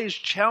God's ways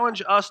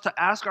challenge us to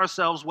ask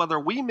ourselves whether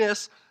we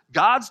miss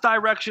God's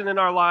direction in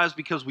our lives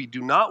because we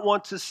do not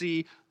want to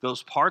see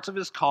those parts of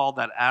his call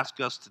that ask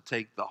us to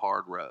take the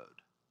hard road.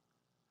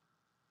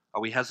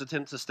 Are we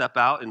hesitant to step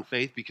out in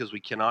faith because we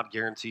cannot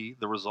guarantee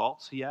the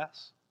results, he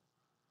asks?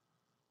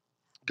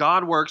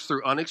 God works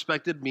through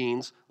unexpected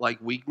means like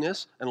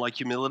weakness and like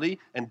humility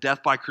and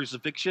death by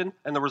crucifixion,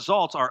 and the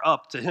results are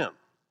up to him.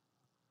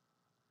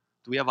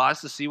 Do we have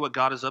eyes to see what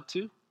God is up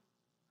to? Do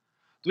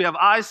we have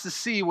eyes to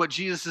see what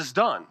Jesus has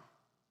done?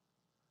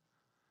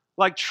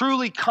 like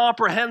truly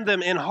comprehend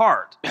them in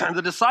heart.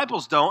 The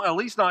disciples don't, at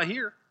least not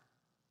here.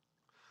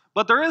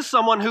 But there is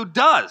someone who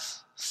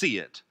does see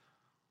it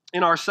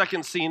in our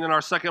second scene, in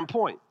our second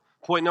point.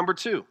 Point number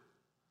 2,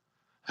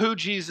 who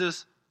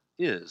Jesus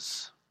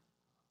is.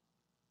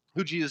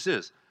 Who Jesus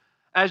is.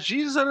 As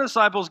Jesus and the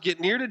disciples get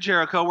near to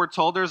Jericho, we're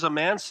told there's a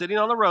man sitting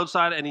on the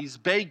roadside and he's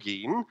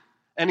begging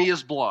and he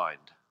is blind.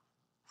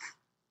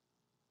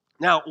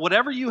 Now,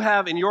 whatever you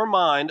have in your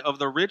mind of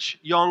the rich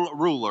young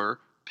ruler,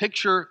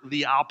 picture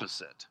the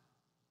opposite.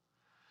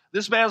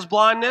 This man's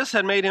blindness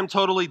had made him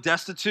totally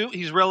destitute.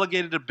 He's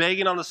relegated to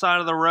begging on the side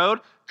of the road.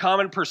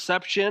 Common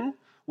perception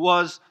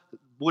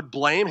would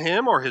blame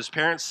him or his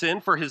parents'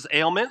 sin for his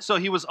ailment, so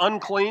he was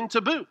unclean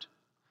to boot.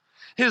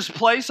 His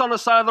place on the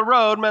side of the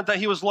road meant that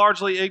he was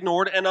largely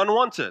ignored and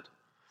unwanted.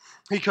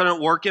 He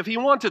couldn't work if he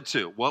wanted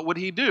to. What would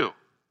he do?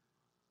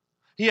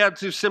 He had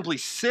to simply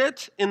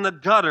sit in the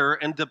gutter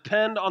and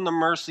depend on the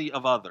mercy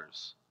of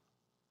others.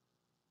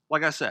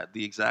 Like I said,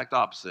 the exact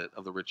opposite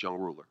of the rich young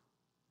ruler.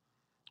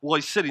 Well,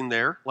 he's sitting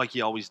there like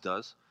he always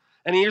does,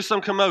 and he hears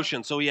some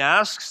commotion. So he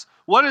asks,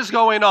 "What is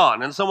going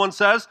on?" And someone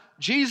says,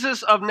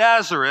 "Jesus of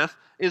Nazareth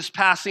is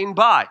passing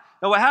by."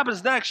 Now what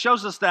happens next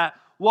shows us that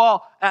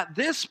while at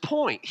this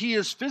point he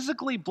is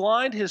physically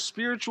blind, his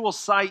spiritual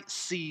sight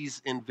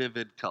sees in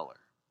vivid color.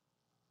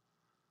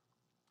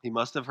 He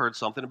must have heard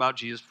something about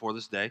Jesus before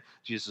this day.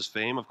 Jesus'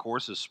 fame, of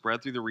course, is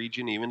spread through the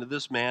region, even to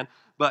this man.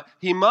 But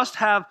he must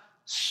have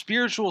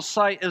spiritual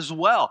sight as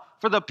well.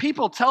 For the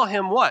people tell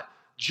him what?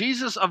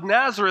 Jesus of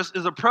Nazareth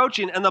is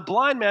approaching, and the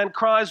blind man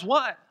cries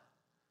what?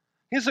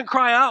 He doesn't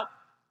cry out,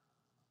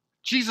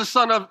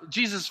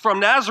 Jesus from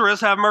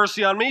Nazareth, have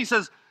mercy on me. He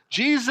says,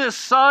 Jesus,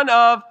 son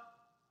of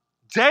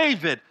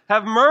David,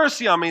 have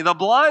mercy on me. The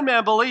blind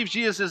man believes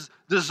Jesus is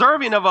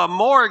deserving of a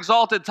more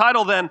exalted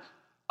title than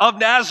of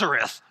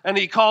Nazareth, and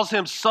he calls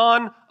him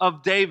Son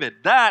of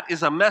David. That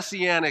is a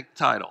messianic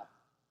title.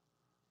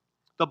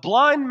 The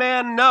blind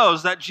man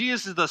knows that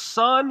Jesus is the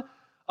Son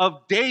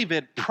of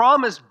David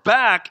promised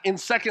back in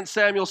 2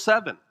 Samuel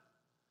 7.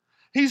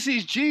 He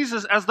sees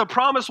Jesus as the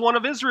promised one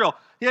of Israel.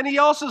 And he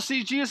also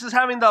sees Jesus as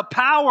having the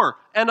power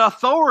and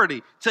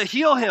authority to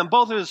heal him,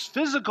 both of his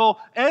physical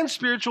and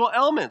spiritual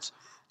ailments.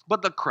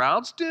 But the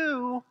crowds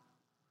do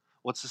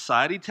what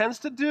society tends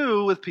to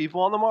do with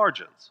people on the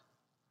margins.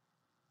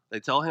 They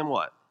tell him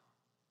what?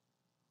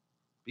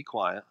 Be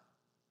quiet.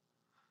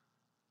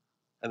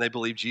 And they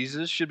believe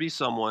Jesus should be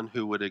someone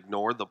who would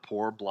ignore the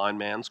poor blind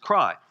man's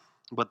cry.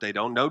 But they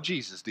don't know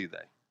Jesus, do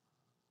they?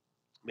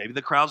 Maybe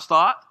the crowds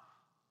thought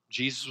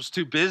Jesus was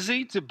too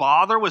busy to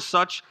bother with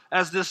such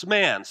as this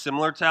man,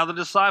 similar to how the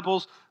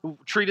disciples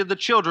treated the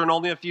children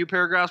only a few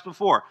paragraphs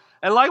before.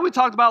 And like we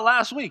talked about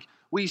last week,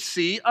 we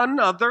see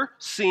another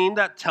scene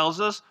that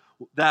tells us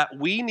that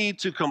we need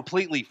to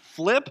completely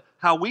flip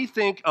how we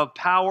think of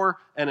power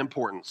and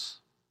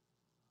importance.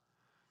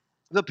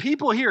 The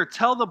people here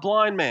tell the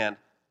blind man,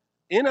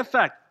 in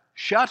effect,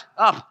 shut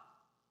up.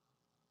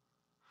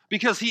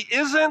 Because he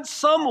isn't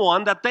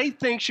someone that they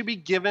think should be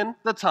given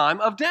the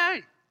time of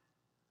day.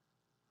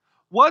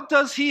 What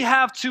does he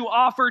have to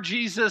offer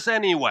Jesus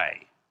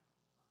anyway?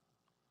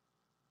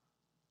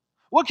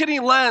 What can he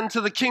lend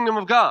to the kingdom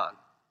of God?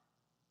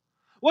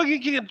 What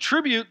can he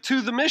contribute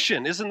to the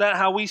mission? Isn't that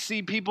how we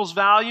see people's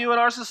value in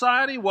our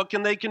society? What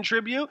can they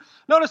contribute?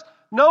 Notice,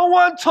 no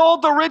one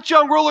told the rich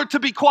young ruler to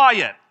be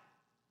quiet,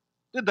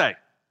 did they?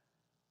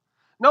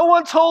 No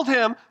one told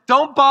him,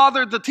 don't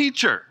bother the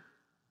teacher.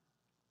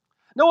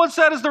 No one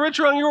said as the rich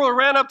young ruler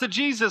ran up to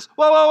Jesus,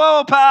 whoa, whoa,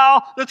 whoa,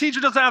 pal, the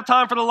teacher doesn't have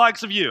time for the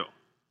likes of you.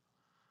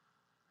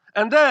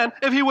 And then,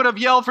 if he would have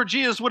yelled for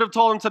Jesus, would have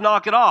told him to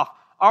knock it off.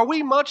 Are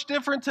we much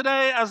different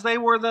today as they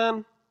were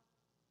then?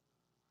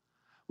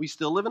 We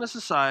still live in a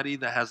society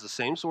that has the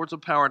same sorts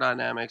of power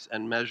dynamics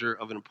and measure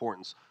of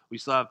importance. We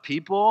still have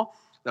people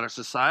that are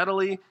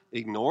societally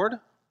ignored,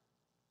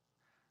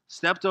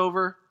 stepped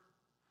over,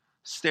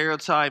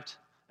 stereotyped,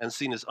 and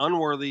seen as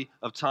unworthy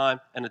of time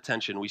and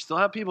attention. We still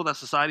have people that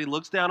society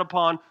looks down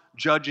upon,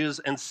 judges,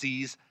 and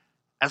sees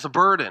as a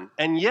burden.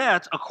 And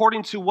yet,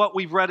 according to what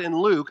we've read in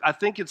Luke, I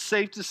think it's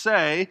safe to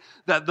say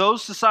that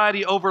those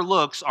society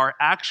overlooks are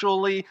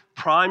actually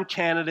prime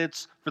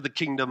candidates for the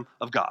kingdom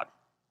of God.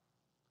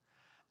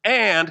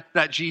 And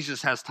that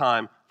Jesus has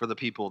time for the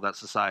people that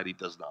society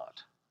does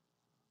not.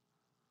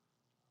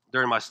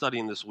 During my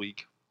studying this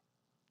week,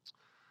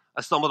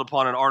 I stumbled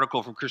upon an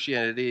article from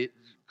Christianity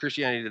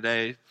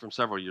Today from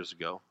several years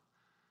ago.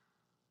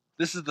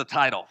 This is the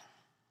title: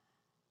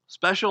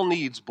 Special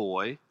Needs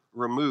Boy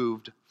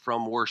Removed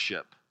from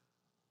Worship.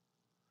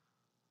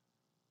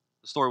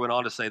 The story went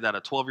on to say that a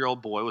 12-year-old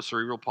boy with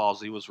cerebral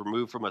palsy was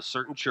removed from a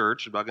certain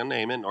church, I'm not going to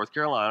name it, in North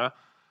Carolina,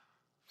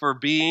 for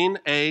being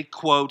a,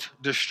 quote,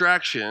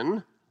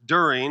 distraction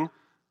during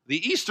the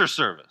Easter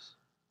service.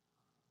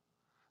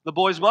 The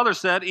boy's mother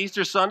said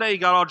Easter Sunday he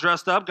got all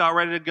dressed up, got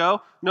ready to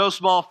go. No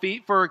small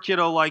feat for a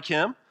kiddo like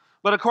him.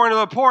 But according to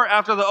the report,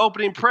 after the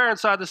opening prayer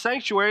inside the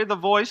sanctuary, the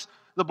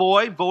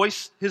boy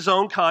voiced his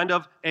own kind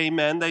of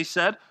amen, they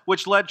said,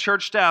 which led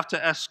church staff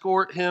to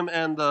escort him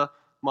and the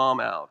mom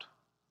out.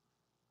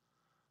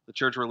 the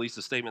church released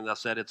a statement that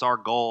said it's our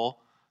goal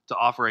to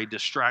offer a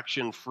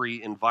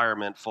distraction-free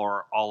environment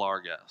for all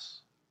our guests.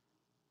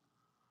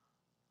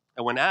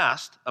 And when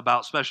asked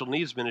about special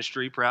needs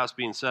ministry perhaps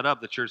being set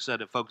up, the church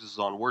said it focuses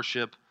on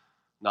worship,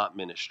 not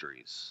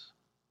ministries.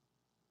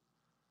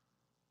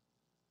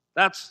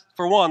 That's,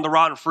 for one, the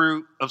rotten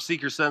fruit of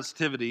seeker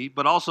sensitivity,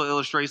 but also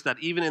illustrates that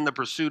even in the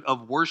pursuit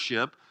of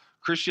worship,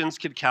 Christians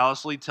can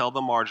callously tell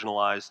the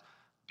marginalized,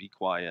 be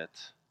quiet.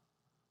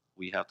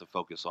 We have to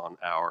focus on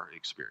our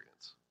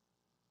experience.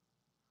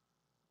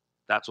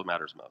 That's what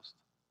matters most.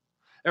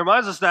 It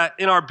reminds us that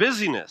in our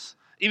busyness,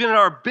 even in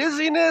our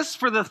busyness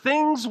for the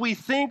things we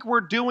think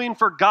we're doing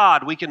for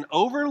God, we can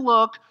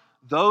overlook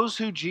those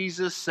who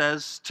Jesus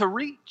says to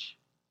reach.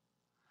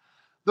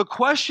 The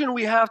question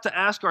we have to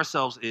ask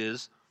ourselves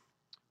is,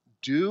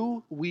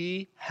 do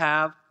we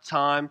have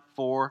time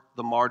for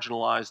the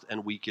marginalized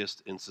and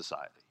weakest in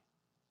society?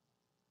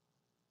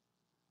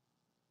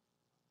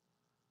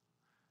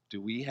 Do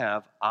we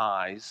have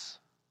eyes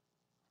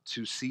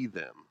to see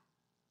them?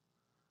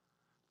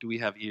 Do we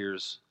have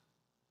ears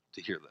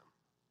to hear them?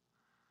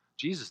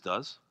 Jesus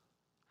does.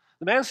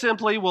 The man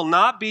simply will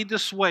not be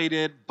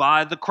dissuaded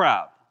by the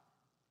crowd.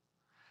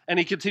 And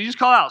he continues to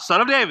call out,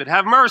 Son of David,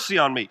 have mercy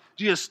on me.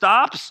 Jesus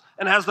stops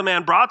and has the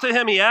man brought to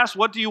him. He asks,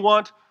 what do you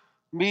want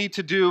me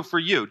to do for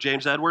you?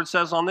 James Edwards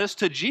says on this,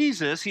 to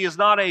Jesus, he is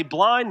not a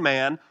blind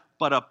man,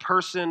 but a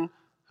person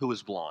who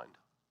is blind.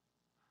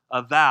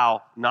 A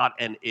thou, not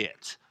an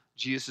it.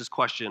 Jesus'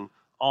 question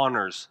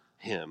honors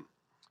him.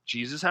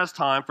 Jesus has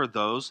time for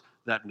those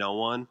that no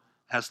one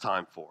has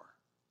time for.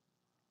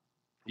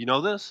 You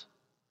know this?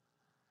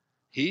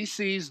 He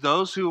sees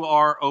those who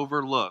are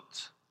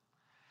overlooked.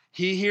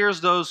 He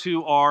hears those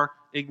who are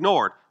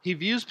ignored. He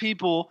views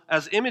people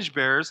as image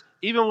bearers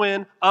even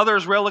when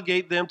others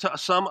relegate them to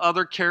some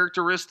other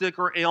characteristic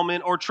or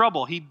ailment or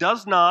trouble. He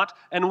does not,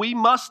 and we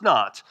must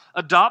not,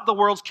 adopt the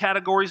world's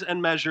categories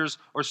and measures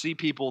or see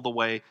people the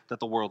way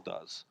that the world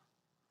does.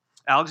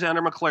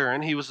 Alexander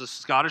Maclaren, he was a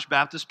Scottish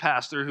Baptist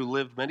pastor who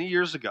lived many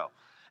years ago,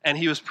 and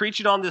he was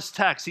preaching on this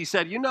text. He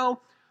said,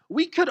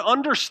 we could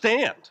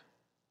understand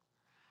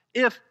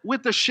if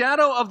with the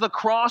shadow of the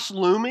cross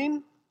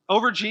looming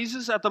over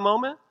Jesus at the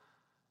moment,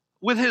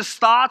 with his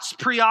thoughts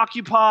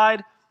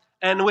preoccupied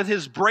and with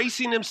his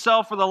bracing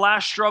himself for the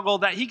last struggle,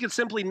 that he could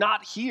simply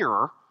not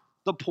hear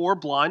the poor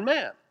blind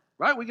man,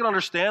 right? We can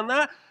understand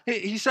that.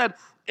 He said,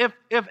 if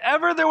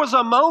ever there was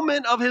a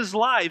moment of his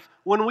life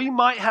when we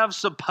might have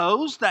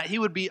supposed that he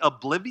would be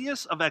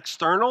oblivious of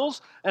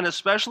externals and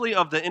especially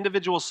of the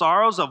individual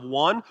sorrows of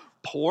one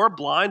poor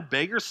blind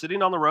beggar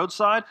sitting on the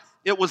roadside,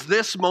 it was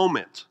this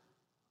moment.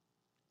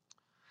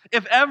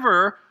 If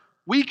ever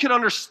we could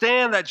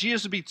understand that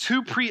Jesus would be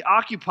too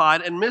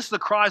preoccupied and miss the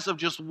cries of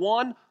just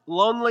one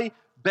lonely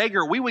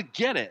beggar, we would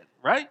get it,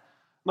 right?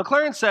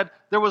 Maclaren said,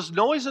 there was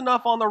noise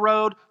enough on the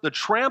road, the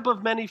tramp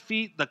of many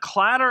feet, the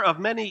clatter of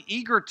many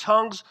eager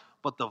tongues,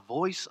 but the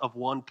voice of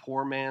one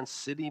poor man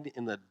sitting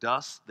in the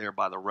dust there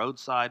by the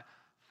roadside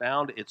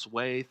found its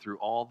way through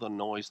all the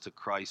noise to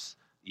Christ's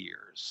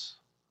ears.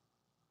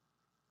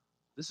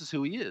 This is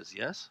who he is,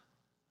 yes?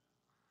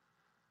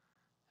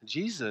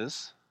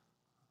 Jesus,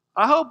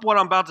 I hope what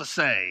I'm about to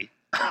say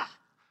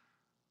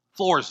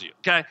floors you,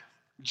 okay?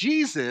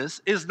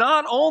 Jesus is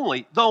not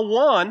only the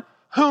one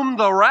whom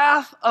the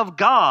wrath of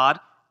God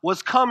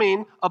was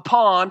coming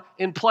upon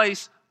in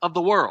place of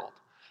the world.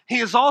 He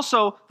is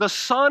also the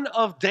Son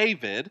of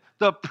David,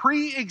 the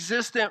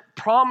pre-existent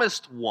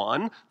promised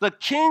one, the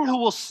king who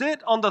will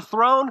sit on the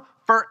throne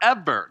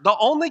forever, the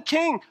only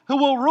king who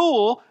will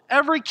rule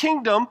every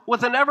kingdom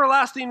with an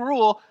everlasting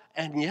rule,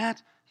 and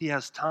yet he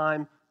has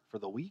time for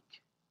the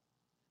weak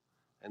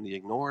and the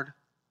ignored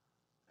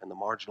and the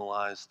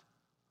marginalized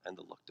and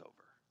the looked over.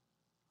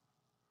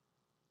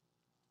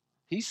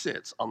 He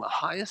sits on the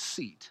highest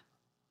seat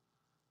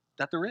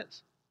that there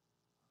is.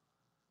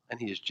 And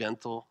he is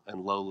gentle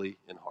and lowly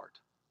in heart.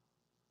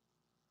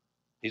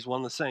 He's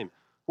one the same.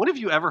 When have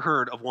you ever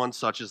heard of one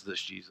such as this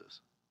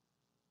Jesus?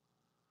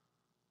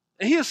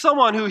 He is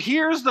someone who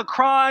hears the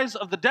cries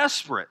of the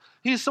desperate.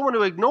 He is someone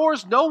who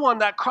ignores no one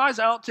that cries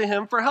out to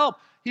him for help.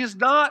 It's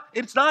not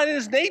in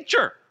his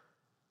nature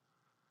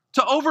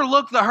to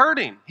overlook the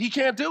hurting. He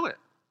can't do it.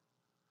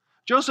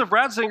 Joseph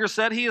Ratzinger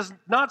said he is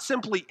not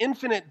simply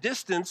infinite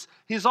distance,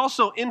 he is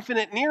also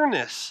infinite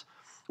nearness.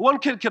 One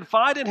can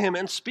confide in him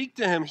and speak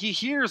to him. He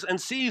hears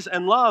and sees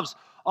and loves.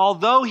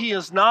 Although he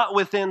is not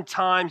within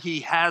time,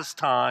 he has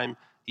time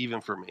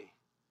even for me.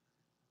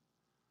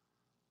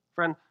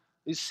 Friend,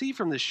 you see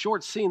from this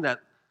short scene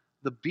that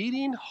the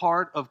beating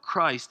heart of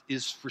Christ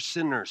is for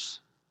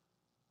sinners.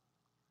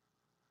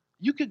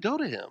 You could go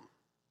to him.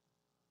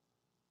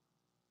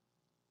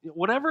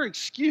 Whatever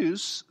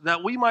excuse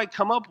that we might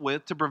come up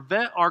with to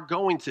prevent our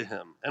going to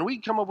him, and we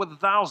come up with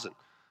 1,000,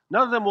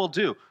 none of them will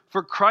do.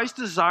 For Christ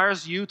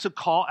desires you to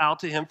call out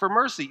to him for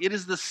mercy. It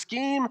is the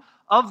scheme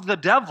of the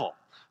devil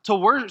to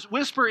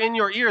whisper in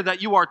your ear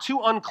that you are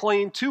too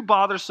unclean, too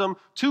bothersome,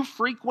 too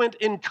frequent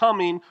in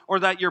coming, or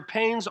that your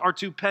pains are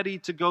too petty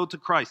to go to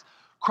Christ.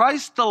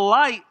 Christ's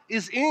delight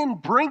is in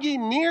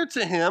bringing near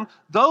to him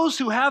those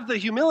who have the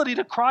humility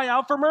to cry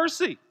out for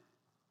mercy.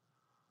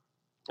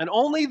 And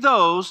only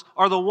those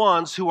are the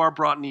ones who are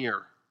brought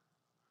near.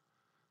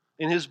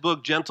 In his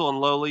book, Gentle and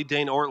Lowly,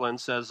 Dane Ortland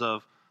says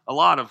of a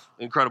lot of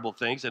incredible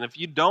things. And if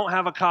you don't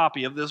have a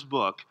copy of this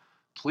book,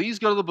 please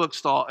go to the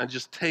bookstall and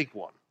just take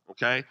one,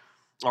 okay?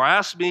 Or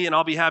ask me and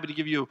I'll be happy to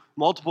give you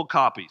multiple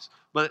copies.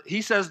 But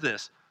he says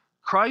this: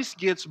 Christ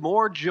gets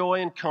more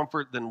joy and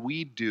comfort than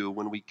we do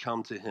when we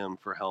come to him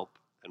for help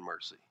and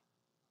mercy.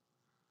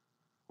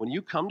 When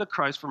you come to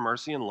Christ for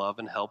mercy and love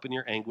and help in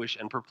your anguish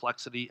and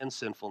perplexity and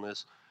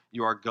sinfulness,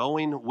 you are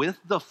going with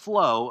the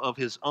flow of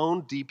his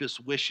own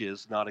deepest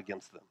wishes, not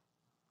against them.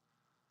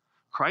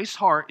 Christ's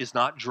heart is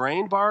not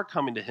drained by our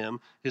coming to him.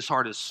 His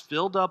heart is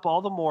filled up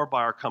all the more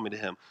by our coming to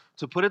him.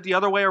 To put it the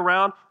other way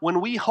around, when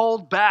we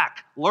hold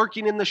back,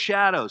 lurking in the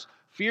shadows,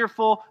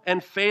 fearful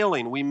and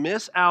failing, we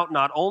miss out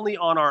not only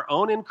on our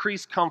own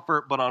increased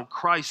comfort, but on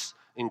Christ's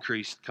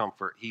increased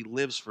comfort. He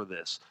lives for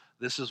this.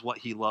 This is what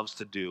he loves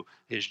to do.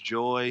 His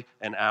joy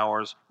and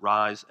ours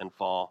rise and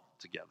fall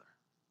together.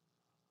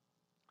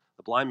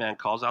 The blind man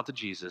calls out to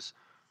Jesus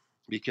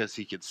because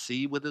he could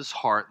see with his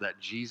heart that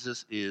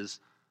Jesus is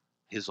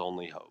his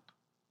only hope.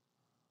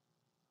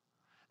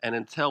 And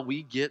until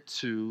we get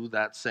to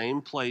that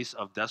same place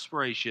of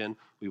desperation,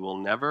 we will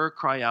never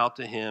cry out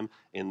to him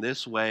in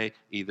this way,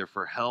 either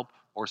for help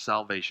or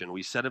salvation.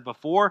 We said it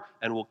before,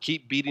 and we'll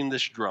keep beating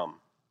this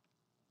drum.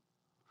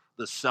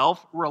 The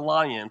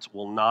self-reliant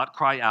will not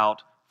cry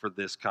out for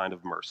this kind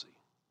of mercy.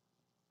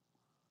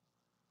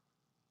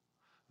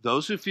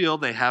 Those who feel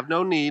they have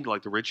no need,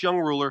 like the rich young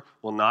ruler,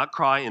 will not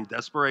cry in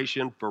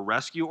desperation for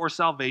rescue or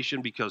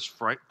salvation because,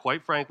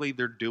 quite frankly,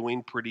 they're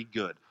doing pretty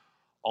good.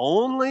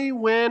 Only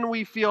when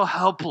we feel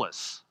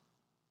helpless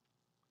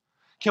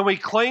can we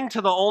cling to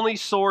the only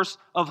source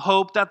of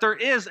hope that there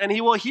is, and he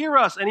will hear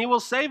us, and he will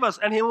save us,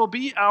 and he will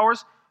be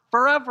ours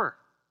forever.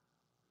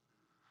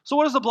 So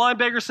what does the blind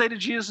beggar say to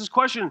Jesus'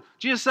 question?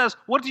 Jesus says,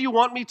 "What do you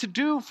want me to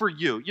do for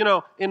you?" You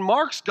know, in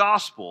Mark's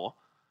gospel,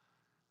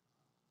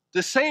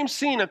 the same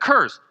scene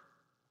occurs.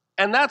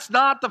 And that's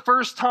not the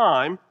first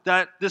time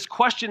that this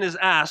question is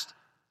asked,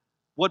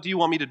 "What do you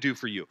want me to do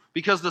for you?"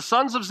 Because the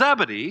sons of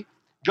Zebedee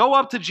go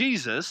up to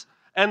Jesus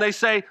and they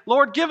say,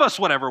 "Lord, give us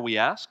whatever we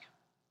ask."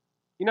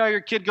 You know, your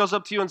kid goes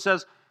up to you and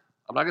says,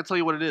 "I'm not going to tell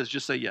you what it is,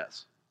 just say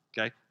yes."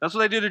 Okay? That's what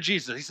they do to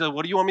Jesus. He said,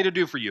 "What do you want me to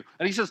do for you?"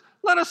 And he says,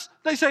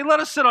 they say, "Let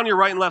us sit on your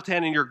right and left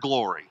hand in your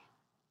glory."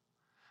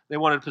 They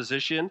wanted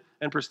position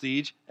and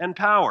prestige and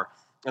power.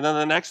 And then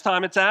the next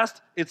time it's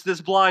asked, it's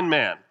this blind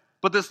man.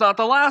 But that's not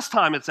the last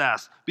time it's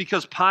asked,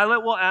 because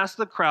Pilate will ask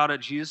the crowd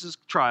at Jesus'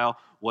 trial,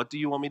 "What do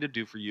you want me to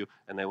do for you?"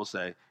 And they will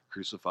say,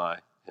 "Crucify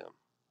him."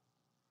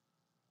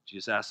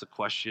 Jesus asks a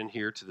question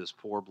here to this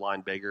poor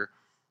blind beggar,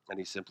 and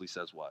he simply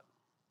says what?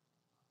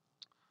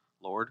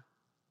 "Lord,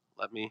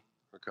 let me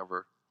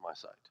recover my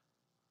sight."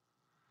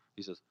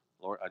 He says,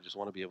 "Lord, I just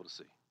want to be able to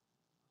see."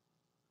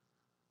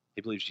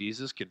 He believes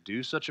Jesus could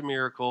do such a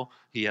miracle.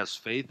 He has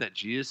faith that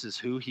Jesus is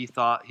who he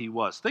thought he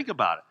was. Think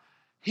about it.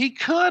 He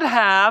could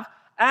have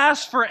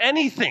asked for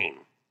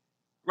anything,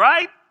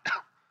 right?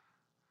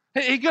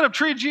 He could have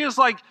treated Jesus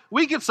like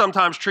we could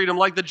sometimes treat him,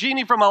 like the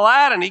genie from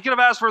Aladdin. He could have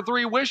asked for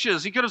 3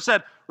 wishes. He could have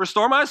said,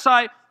 "Restore my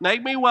sight,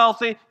 make me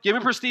wealthy, give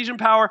me prestige and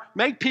power,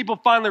 make people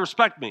finally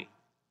respect me."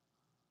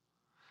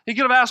 He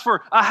could have asked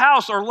for a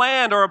house or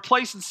land or a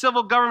place in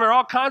civil government or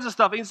all kinds of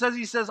stuff. He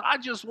says, "I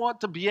just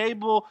want to be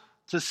able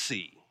to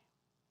see."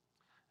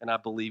 And I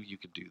believe you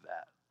could do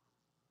that.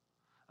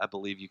 I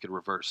believe you could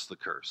reverse the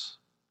curse.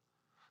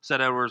 Said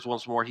Edwards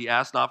once more, he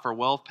asked not for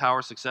wealth,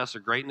 power, success,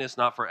 or greatness,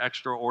 not for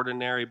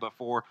extraordinary, but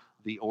for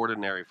the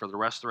ordinary, for the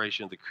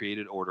restoration of the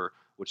created order,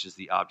 which is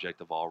the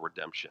object of all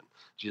redemption.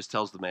 Jesus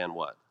tells the man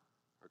what?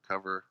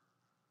 Recover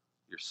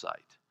your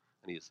sight.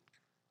 And he is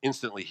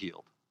instantly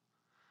healed.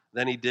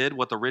 Then he did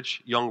what the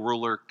rich young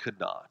ruler could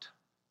not.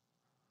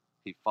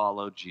 He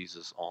followed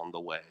Jesus on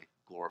the way,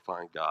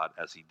 glorifying God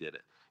as he did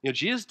it. You know,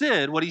 Jesus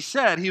did what he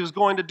said he was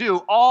going to do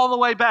all the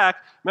way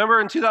back. Remember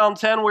in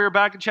 2010, we were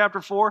back in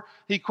chapter 4?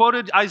 He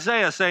quoted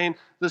Isaiah saying,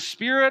 "The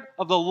Spirit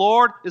of the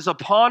Lord is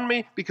upon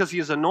me because he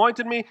has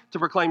anointed me to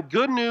proclaim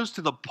good news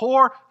to the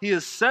poor. He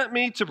has sent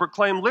me to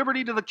proclaim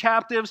liberty to the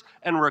captives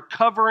and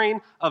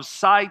recovering of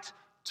sight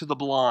to the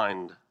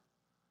blind,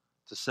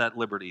 to set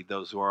liberty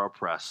those who are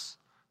oppressed,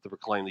 to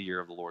proclaim the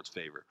year of the Lord's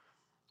favor."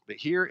 But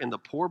here in the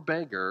poor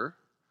beggar,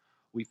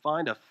 we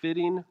find a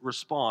fitting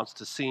response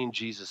to seeing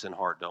Jesus in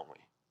heart, don't we?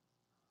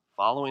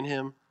 Following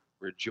him,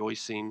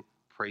 rejoicing,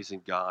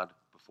 praising God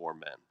before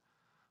men.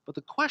 But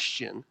the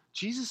question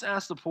Jesus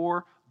asked the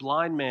poor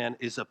blind man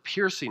is a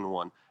piercing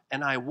one,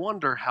 and I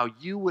wonder how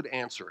you would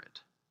answer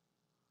it.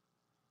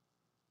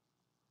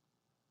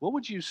 What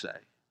would you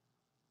say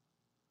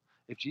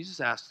if Jesus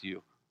asked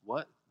you,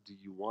 "What do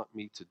you want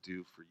me to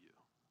do for you?"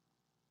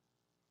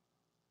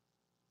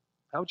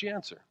 How would you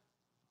answer?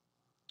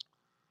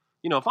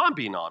 You know, if I'm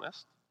being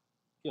honest,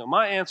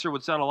 my answer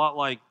would sound a lot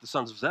like the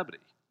sons of Zebedee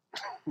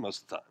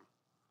most of the time.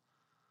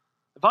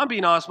 If I'm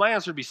being honest, my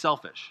answer would be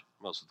selfish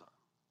most of the time.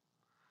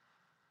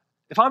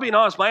 If I'm being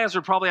honest, my answer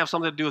would probably have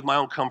something to do with my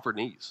own comfort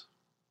and ease.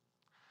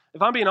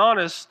 If I'm being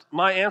honest,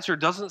 my answer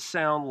doesn't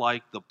sound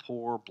like the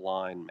poor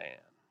blind man.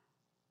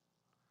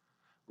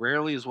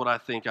 Rarely is what I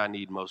think I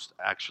need most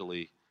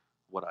actually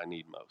what I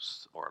need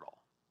most, or at all.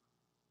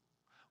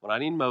 What I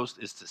need most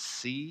is to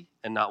see,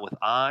 and not with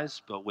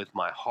eyes, but with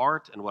my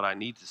heart, and what I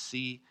need to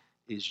see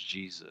is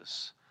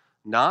Jesus.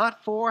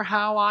 Not for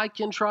how I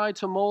can try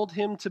to mold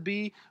him to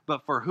be,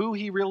 but for who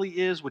he really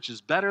is, which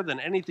is better than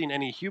anything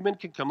any human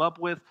can come up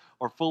with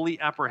or fully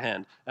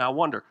apprehend. And I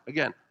wonder,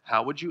 again,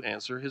 how would you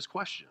answer his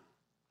question?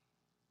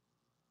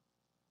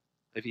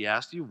 If he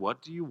asked you,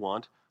 what do you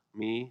want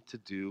me to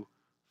do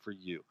for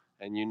you?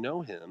 And you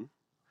know him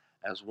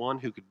as one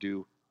who could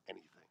do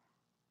anything.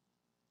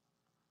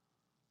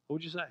 What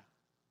would you say?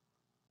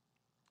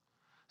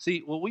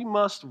 See, what we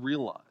must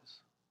realize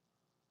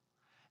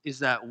is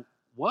that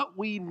what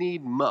we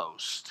need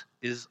most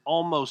is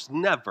almost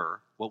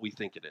never what we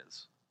think it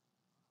is.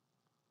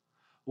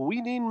 What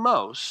we need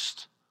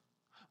most,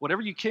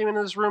 whatever you came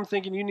into this room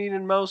thinking you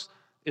needed most,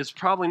 is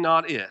probably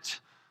not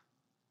it.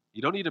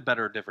 You don't need a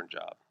better or different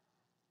job.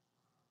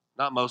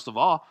 Not most of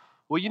all.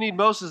 What you need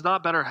most is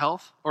not better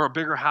health or a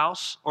bigger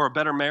house or a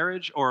better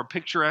marriage or a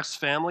picturesque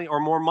family or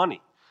more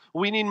money.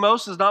 What we need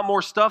most is not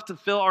more stuff to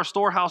fill our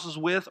storehouses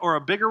with or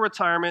a bigger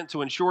retirement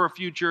to ensure a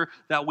future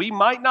that we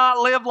might not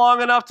live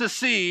long enough to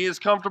see is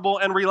comfortable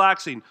and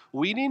relaxing.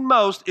 What we need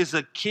most is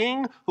a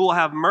king who will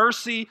have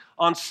mercy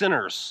on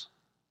sinners.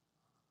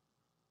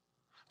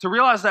 To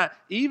realize that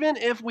even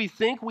if we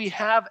think we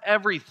have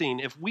everything,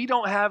 if we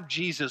don't have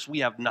Jesus, we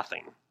have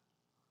nothing.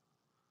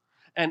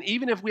 And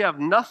even if we have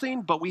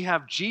nothing, but we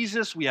have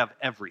Jesus, we have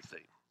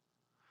everything.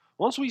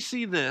 Once we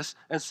see this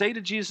and say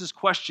to Jesus'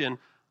 question,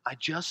 I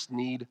just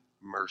need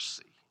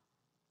mercy.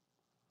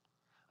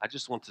 I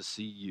just want to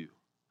see you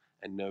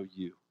and know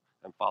you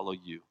and follow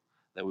you.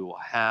 Then we will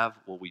have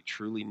what we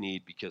truly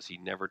need because he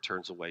never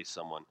turns away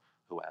someone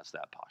who has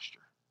that posture.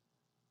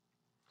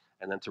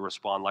 And then to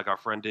respond like our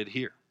friend did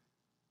here.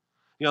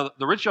 You know,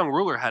 the rich young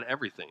ruler had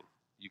everything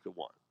you could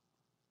want.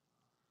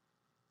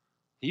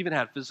 He even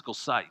had physical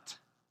sight.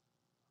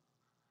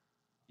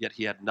 Yet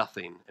he had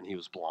nothing and he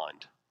was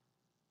blind.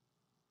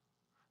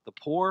 The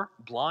poor,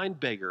 blind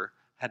beggar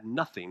had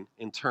nothing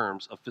in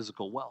terms of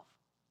physical wealth.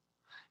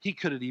 He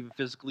couldn't even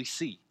physically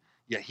see,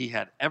 yet he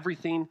had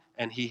everything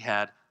and he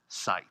had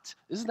sight.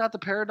 Isn't that the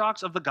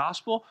paradox of the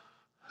gospel?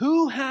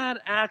 Who had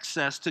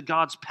access to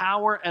God's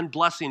power and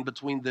blessing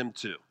between them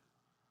two?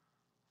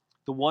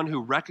 The one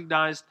who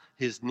recognized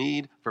his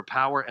need for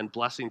power and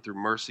blessing through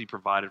mercy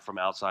provided from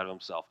outside of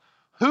himself.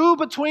 Who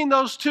between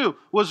those two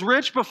was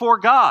rich before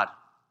God?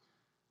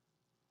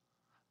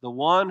 The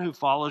one who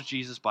follows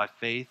Jesus by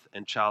faith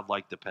and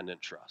childlike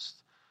dependent trust.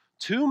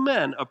 Two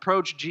men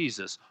approach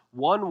Jesus.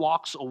 One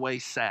walks away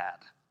sad.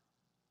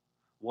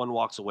 One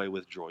walks away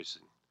with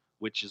rejoicing.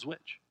 Which is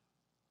which?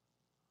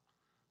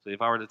 So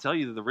if I were to tell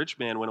you that the rich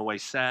man went away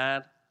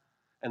sad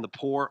and the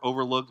poor,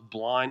 overlooked,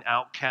 blind,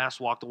 outcast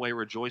walked away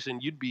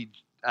rejoicing, you'd be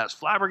as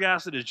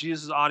flabbergasted as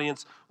Jesus'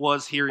 audience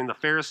was hearing the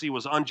Pharisee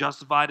was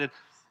unjustified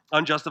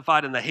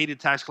and the hated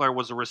tax collector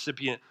was a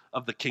recipient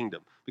of the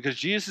kingdom. Because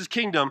Jesus'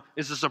 kingdom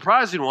is a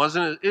surprising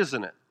one,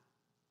 isn't it?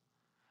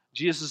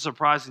 Jesus is a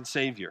surprising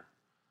Savior,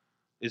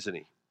 isn't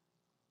he?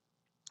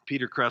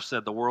 Peter Kreeft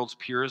said, the world's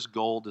purest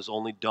gold is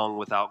only dung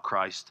without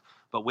Christ.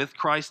 But with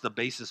Christ, the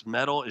basest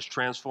metal is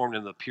transformed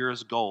into the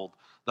purest gold.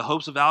 The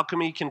hopes of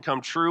alchemy can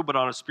come true, but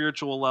on a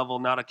spiritual level,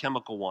 not a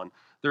chemical one.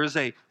 There is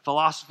a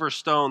philosopher's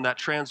stone that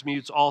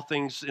transmutes all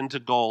things into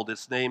gold.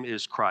 Its name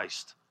is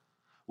Christ.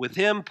 With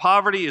him,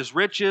 poverty is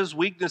riches,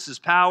 weakness is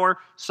power,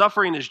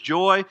 suffering is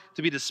joy,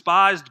 to be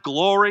despised,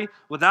 glory.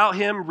 Without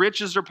him,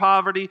 riches are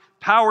poverty,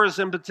 power is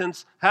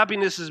impotence,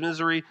 happiness is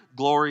misery,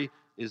 glory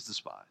is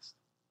despised.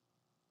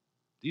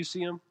 Do you see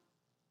him,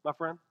 my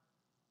friend?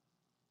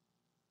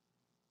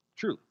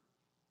 Truly.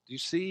 Do you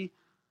see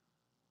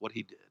what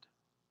he did?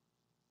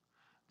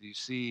 Do you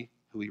see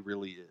who he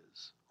really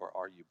is, or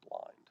are you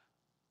blind?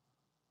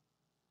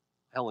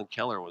 Helen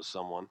Keller was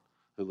someone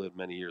who lived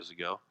many years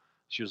ago.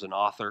 She was an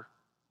author,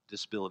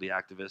 disability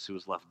activist who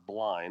was left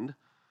blind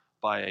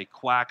by a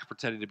quack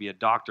pretending to be a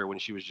doctor when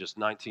she was just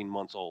 19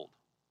 months old.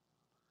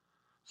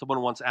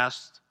 Someone once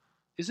asked,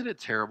 "Isn't it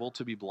terrible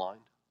to be blind?"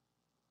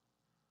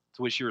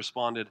 To which she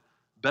responded,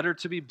 "Better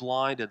to be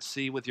blind and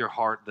see with your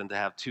heart than to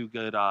have two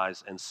good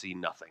eyes and see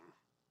nothing."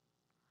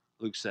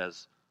 Luke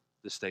says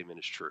this statement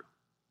is true.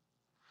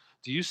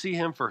 Do you see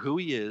him for who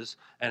he is,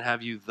 and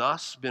have you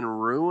thus been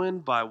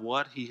ruined by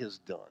what he has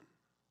done?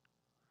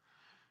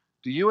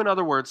 Do you, in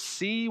other words,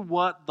 see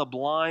what the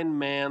blind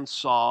man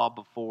saw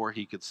before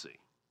he could see?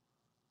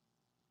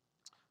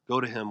 Go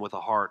to him with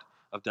a heart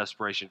of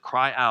desperation.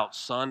 Cry out,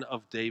 "Son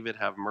of David,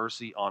 have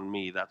mercy on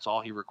me." That's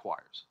all he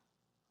requires.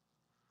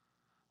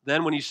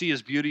 Then when you see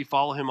his beauty,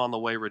 follow him on the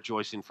way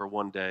rejoicing, for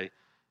one day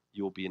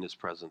you will be in his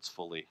presence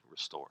fully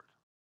restored.